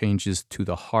physical changes to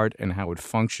the heart and how it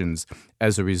functions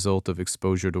as a result of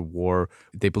exposure to war.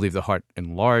 They believed the heart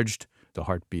enlarged, the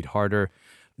heart beat harder.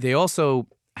 They also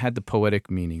had the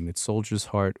poetic meaning that soldier's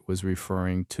heart was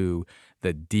referring to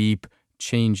the deep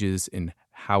changes in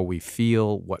how we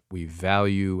feel, what we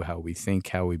value, how we think,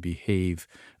 how we behave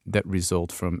that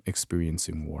result from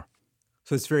experiencing war.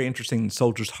 So it's very interesting,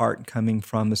 soldier's heart coming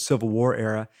from the Civil War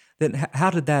era. Then how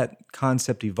did that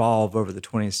concept evolve over the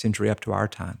 20th century up to our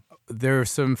time? There are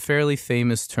some fairly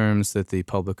famous terms that the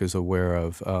public is aware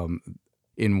of.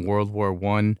 In World War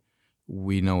I,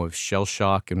 we know of shell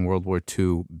shock. In World War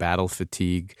II, battle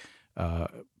fatigue.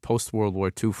 Post-World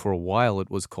War II, for a while, it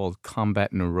was called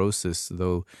combat neurosis,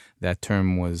 though that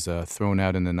term was thrown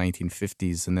out in the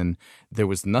 1950s, and then there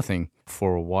was nothing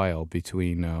for a while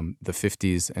between the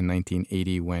 50s and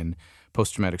 1980 when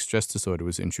post-traumatic stress disorder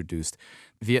was introduced.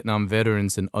 Vietnam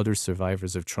veterans and other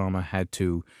survivors of trauma had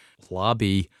to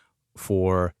lobby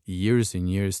for years and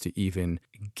years to even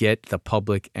get the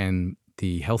public and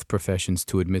the health professions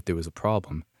to admit there was a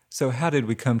problem. So how did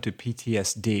we come to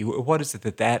PTSD? What is it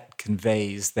that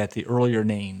conveys that the earlier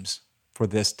names for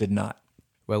this did not?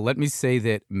 Well, let me say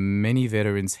that many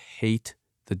veterans hate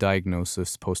the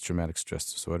diagnosis post-traumatic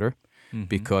stress disorder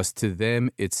because to them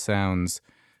it sounds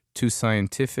too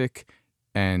scientific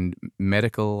and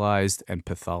medicalized and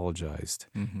pathologized.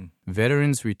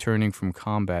 Veterans returning from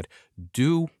combat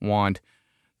do want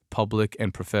public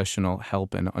and professional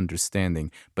help and understanding,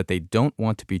 but they don't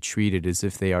want to be treated as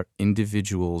if they are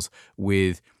individuals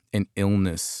with an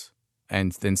illness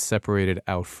and then separated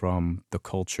out from the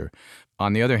culture.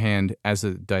 On the other hand, as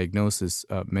a diagnosis,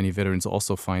 many veterans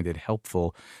also find it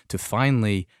helpful to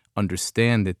finally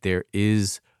understand that there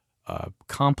is a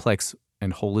complex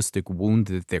and holistic wound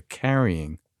that they're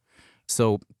carrying.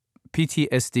 So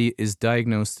PTSD is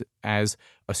diagnosed as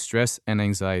a stress and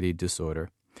anxiety disorder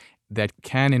that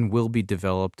can and will be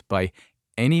developed by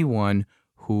anyone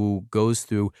who goes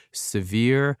through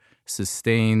severe,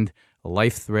 sustained,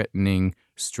 life-threatening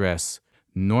stress.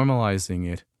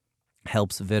 Normalizing it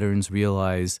helps veterans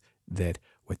realize that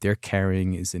what they're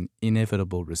carrying is an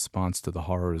inevitable response to the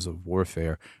horrors of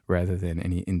warfare rather than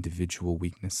any individual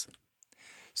weakness.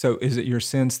 So is it your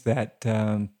sense that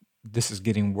this is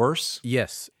getting worse?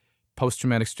 Yes.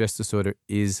 Post-traumatic stress disorder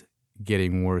is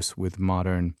getting worse with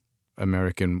modern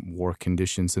American war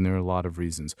conditions, and there are a lot of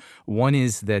reasons. One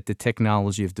is that the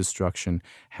technology of destruction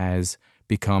has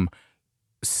become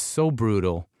so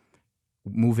brutal,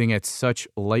 moving at such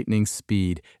lightning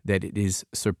speed, that it is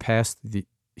surpassed the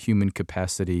human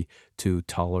capacity to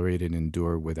tolerate and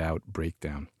endure without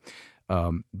breakdown.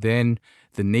 Then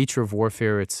the nature of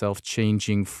warfare itself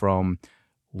changing from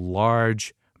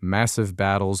large, massive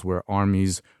battles where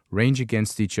armies range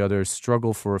against each other,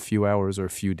 struggle for a few hours or a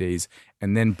few days,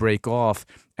 and then break off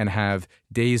and have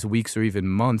days, weeks, or even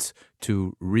months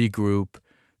to regroup,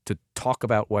 to talk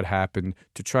about what happened,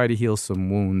 to try to heal some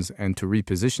wounds, and to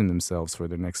reposition themselves for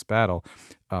their next battle.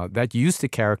 That used to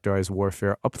characterize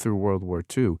warfare up through World War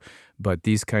II, but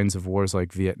these kinds of wars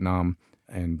like Vietnam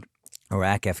and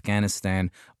Iraq, Afghanistan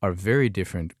are very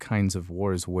different kinds of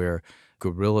wars where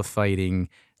guerrilla fighting,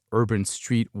 urban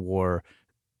street war,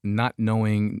 not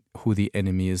knowing who the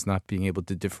enemy is, not being able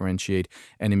to differentiate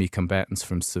enemy combatants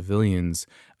from civilians,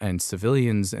 and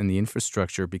the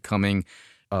infrastructure becoming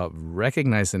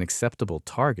recognized and acceptable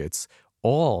targets,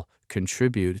 all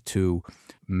contribute to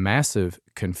massive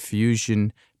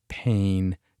confusion,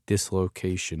 pain,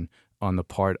 dislocation on the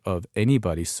part of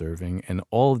anybody serving, and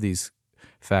all of these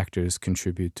factors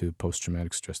contribute to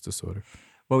post-traumatic stress disorder.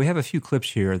 Well, we have a few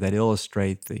clips here that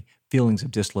illustrate the feelings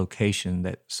of dislocation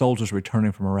that soldiers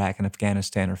returning from Iraq and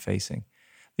Afghanistan are facing.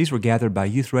 These were gathered by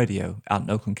Youth Radio out in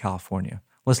Oakland, California.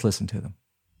 Let's listen to them.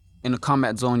 In a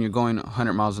combat zone, you're going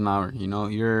 100 miles an hour. You know,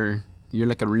 you're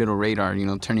like a little radar, you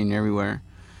know, turning everywhere.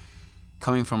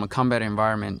 Coming from a combat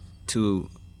environment to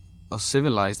a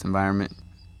civilized environment,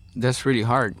 that's really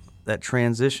hard. That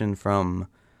transition from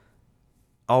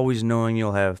always knowing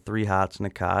you'll have 3 hots and a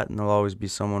cot, and there'll always be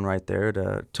someone right there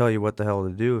to tell you what the hell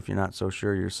to do if you're not so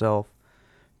sure yourself,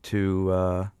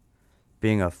 to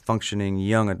being a functioning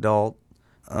young adult,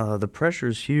 the pressure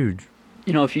is huge.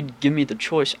 You know, if you'd give me the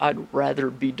choice, I'd rather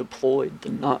be deployed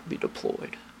than not be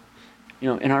deployed. You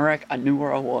know, in Iraq, I knew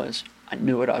where I was. I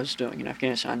knew what I was doing. In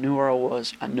Afghanistan, I knew where I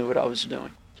was. I knew what I was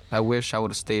doing. I wish I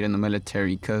would have stayed in the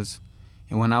military because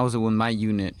when I was with my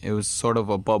unit, it was sort of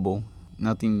a bubble.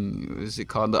 Nothing, what is it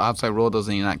called? The outside world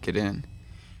doesn't not get in.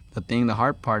 The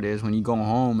hard part is when you go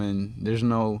home and there's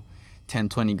no 10,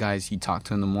 20 guys you talk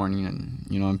to in the morning and,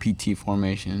 you know, in PT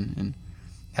formation. And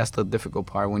that's the difficult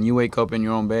part. When you wake up in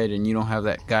your own bed and you don't have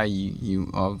that guy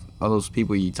all those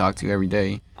people you talk to every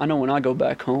day. I know when I go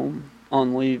back home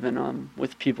on leave and I'm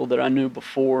with people that I knew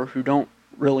before who don't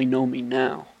really know me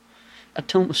now, I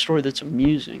tell them a story that's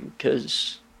amusing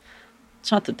because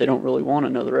it's not that they don't really want to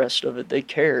know the rest of it. They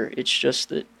care. It's just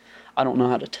that I don't know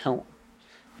how to tell them.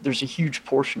 There's a huge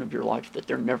portion of your life that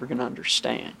they're never going to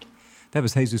understand. That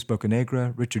was Jesus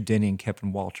Bocanegra, Richard Denny, and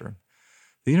Kevin Walter.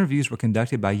 The interviews were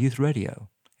conducted by Youth Radio,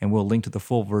 and we'll link to the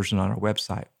full version on our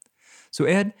website. So,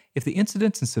 Ed, if the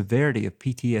incidence and severity of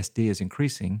PTSD is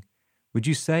increasing, would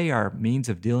you say our means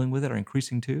of dealing with it are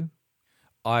increasing too?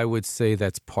 I would say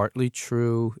that's partly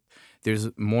true. There's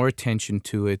more attention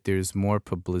to it. There's more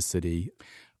publicity.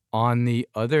 On the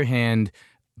other hand,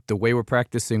 the way we're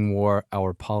practicing war,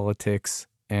 our politics,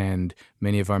 and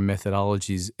many of our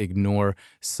methodologies ignore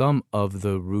some of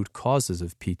the root causes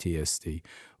of PTSD.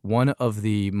 One of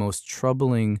the most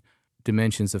troubling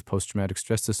dimensions of post-traumatic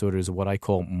stress disorder is what I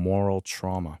call moral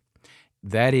trauma.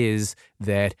 That is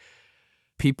that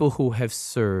people who have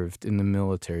served in the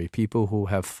military, people who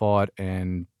have fought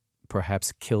and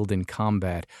perhaps killed in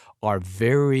combat, are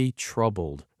very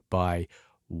troubled by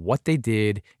what they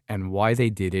did and why they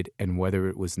did it and whether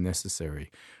it was necessary.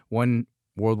 One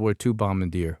World War II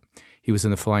bombardier, he was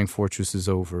in the flying fortresses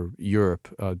over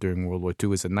Europe during World War II,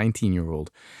 was a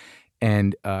 19-year-old.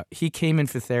 And he came in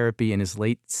for therapy in his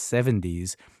late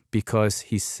 70s because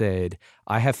he said,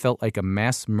 I have felt like a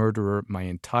mass murderer my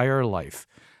entire life.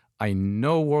 I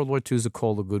know World War II is a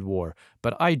call to good war,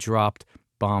 but I dropped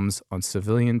bombs on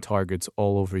civilian targets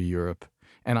all over Europe.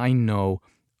 And I know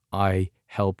I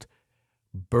helped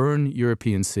burn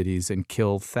European cities and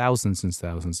kill thousands and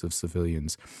thousands of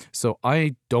civilians. So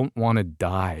I don't want to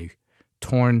die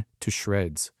torn to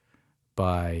shreds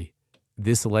by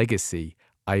this legacy.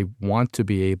 I want to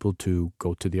be able to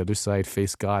go to the other side,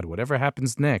 face God, whatever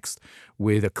happens next,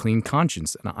 with a clean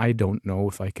conscience. And I don't know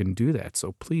if I can do that.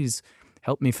 So please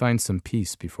help me find some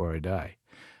peace before I die.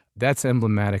 That's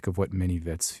emblematic of what many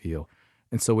vets feel.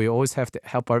 And so we always have to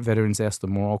help our veterans ask the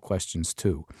moral questions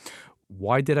too.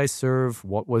 Why did I serve?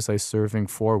 What was I serving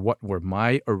for? What were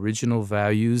my original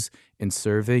values in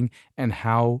serving? And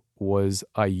how was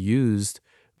I used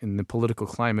in the political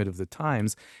climate of the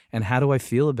times? And how do I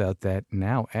feel about that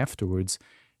now afterwards?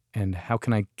 And how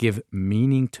can I give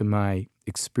meaning to my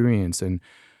experience and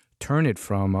turn it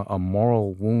from a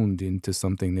moral wound into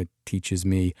something that teaches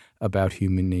me about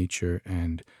human nature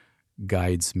and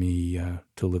guides me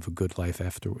to live a good life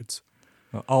afterwards?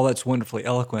 Well, all that's wonderfully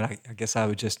eloquent. I guess I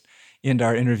would just end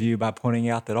our interview by pointing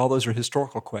out that all those are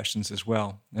historical questions as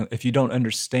well. If you don't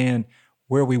understand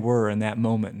where we were in that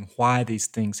moment and why these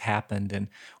things happened and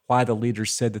why the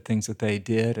leaders said the things that they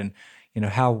did and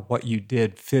how what you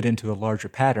did fit into a larger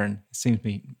pattern, it seems to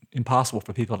me impossible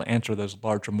for people to answer those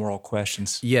larger moral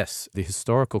questions. Yes, the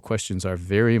historical questions are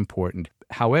very important.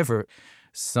 However,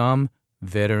 some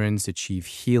veterans achieve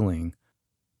healing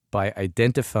by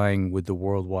identifying with the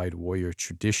worldwide warrior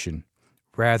tradition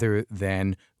rather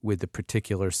than with the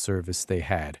particular service they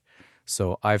had.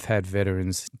 So I've had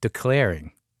veterans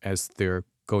declaring, as they're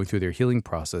going through their healing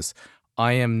process,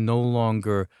 I am no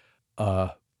longer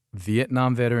a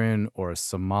Vietnam veteran or a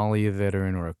Somalia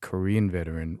veteran or a Korean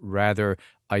veteran. Rather,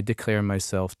 I declare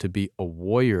myself to be a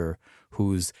warrior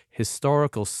whose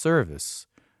historical service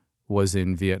was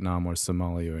in Vietnam or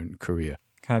Somalia or in Korea.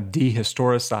 Kind of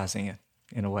dehistoricizing it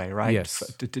in a way, right? Yes.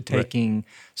 To taking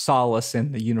solace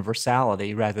in the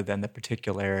universality rather than the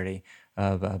particularity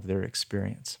of their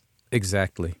experience.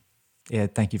 Exactly.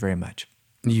 Ed, thank you very much.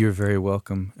 You're very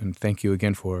welcome, and thank you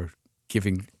again for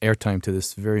giving airtime to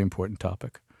this very important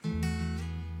topic.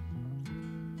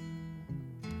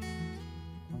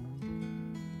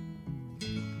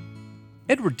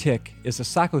 Edward Tick is a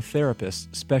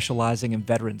psychotherapist specializing in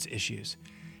veterans issues.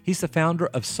 He's the founder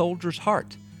of Soldier's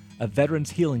Heart, a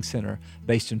veterans healing center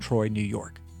based in Troy, New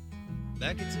York.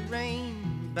 Buckets of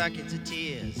rain, buckets of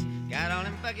tears, got all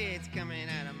them buckets coming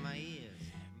out of my ears.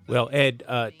 Well, Ed,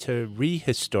 to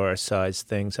rehistoricize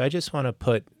things, I just want to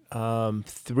put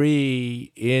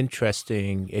three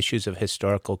interesting issues of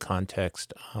historical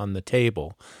context on the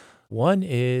table. One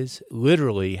is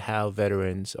literally how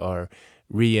veterans are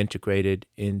reintegrated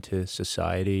into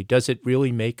society. Does it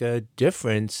really make a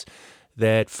difference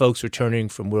that folks returning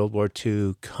from World War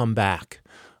II come back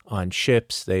on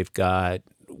ships? They've got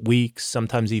weeks,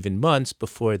 sometimes even months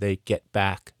before they get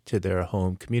back to their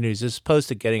home communities, as opposed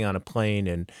to getting on a plane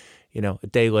and, a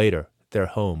day later, they're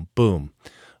home. Boom.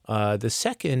 The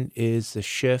second is the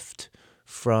shift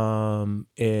from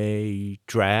a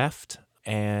draft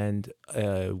and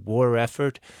a war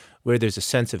effort where there's a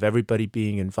sense of everybody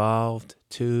being involved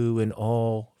to an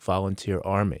all-volunteer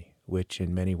army, which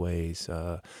in many ways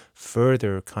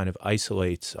further kind of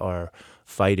isolates our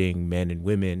fighting men and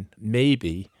women,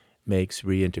 maybe makes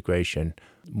reintegration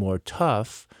more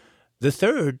tough. The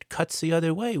third cuts the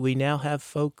other way. We now have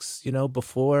folks,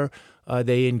 before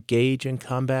they engage in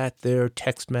combat, they're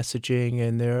text messaging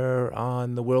and they're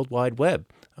on the World Wide Web,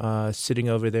 sitting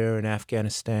over there in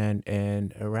Afghanistan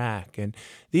and Iraq. And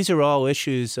these are all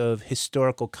issues of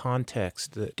historical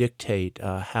context that dictate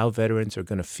how veterans are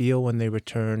going to feel when they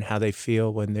return, how they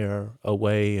feel when they're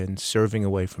away and serving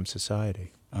away from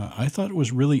society. I thought it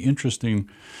was really interesting,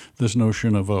 this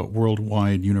notion of a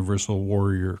worldwide universal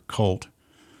warrior cult,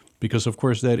 because, of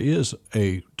course, that is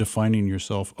a defining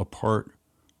yourself apart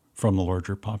from the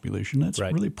larger population. That's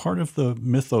really part of the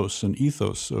mythos and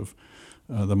ethos of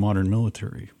the modern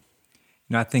military.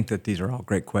 I think that these are all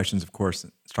great questions. Of course,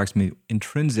 it strikes me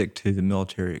intrinsic to the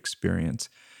military experience,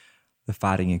 the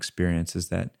fighting experience, is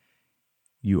that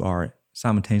you are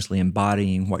simultaneously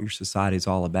embodying what your society is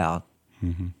all about.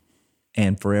 Mm-hmm.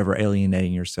 And forever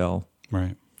alienating yourself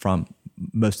from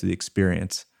most of the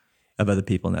experience of other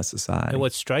people in that society. And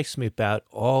what strikes me about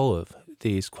all of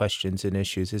these questions and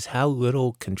issues is how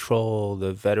little control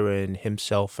the veteran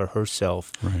himself or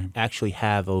herself actually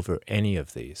have over any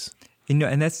of these.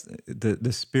 And that's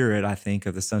the spirit, I think,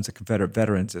 of the Sons of Confederate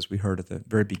Veterans, as we heard at the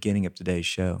very beginning of today's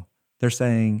show. They're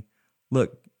saying,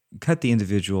 look, cut the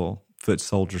individual foot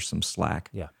soldiers some slack.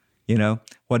 Yeah.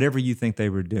 Whatever you think they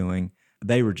were doing,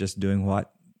 they were just doing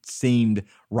what seemed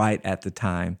right at the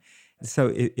time.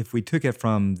 So if we took it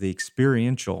from the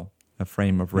experiential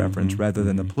frame of reference rather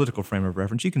than the political frame of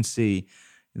reference, you can see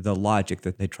the logic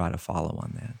that they try to follow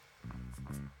on that.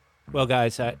 Well,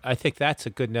 guys, I think that's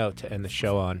a good note to end the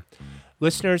show on.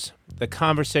 Listeners, the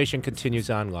conversation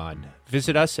continues online.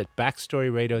 Visit us at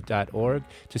backstoryradio.org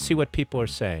to see what people are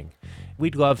saying.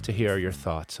 We'd love to hear your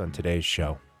thoughts on today's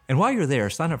show. And while you're there,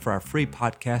 sign up for our free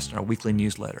podcast and our weekly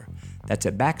newsletter. That's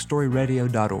at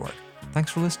backstoryradio.org.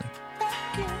 Thanks for listening.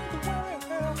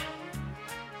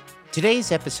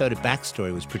 Today's episode of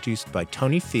Backstory was produced by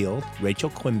Tony Field, Rachel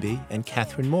Quimby, and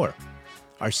Catherine Moore.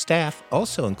 Our staff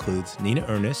also includes Nina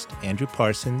Ernest, Andrew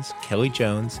Parsons, Kelly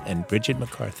Jones, and Bridget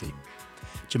McCarthy.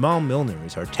 Jamal Milner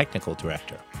is our technical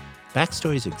director.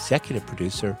 Backstory's executive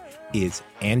producer is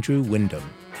Andrew Wyndham.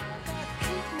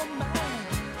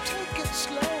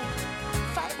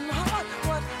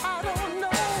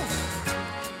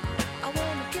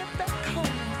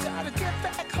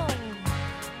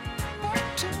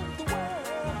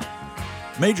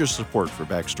 Major support for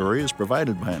Backstory is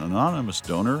provided by an anonymous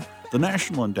donor, the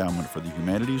National Endowment for the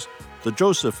Humanities, the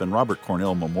Joseph and Robert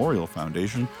Cornell Memorial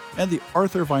Foundation, and the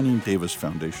Arthur Vining Davis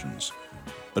Foundations.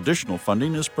 Additional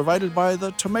funding is provided by the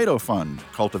Tomato Fund,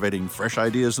 cultivating fresh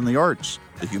ideas in the arts,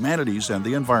 the humanities, and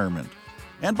the environment,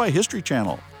 and by History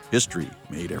Channel, history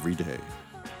made every day.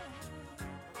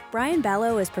 Brian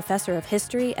Ballo is professor of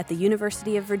history at the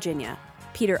University of Virginia.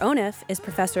 Peter Onuf is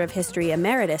professor of history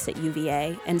emeritus at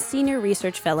UVA and senior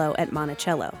research fellow at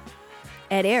Monticello.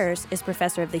 Ed Ayers is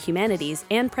professor of the humanities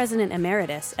and president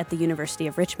emeritus at the University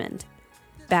of Richmond.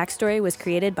 Backstory was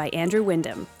created by Andrew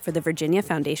Wyndham for the Virginia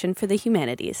Foundation for the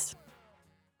Humanities.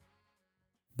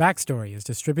 Backstory is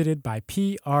distributed by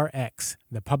PRX,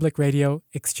 the Public Radio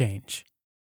Exchange.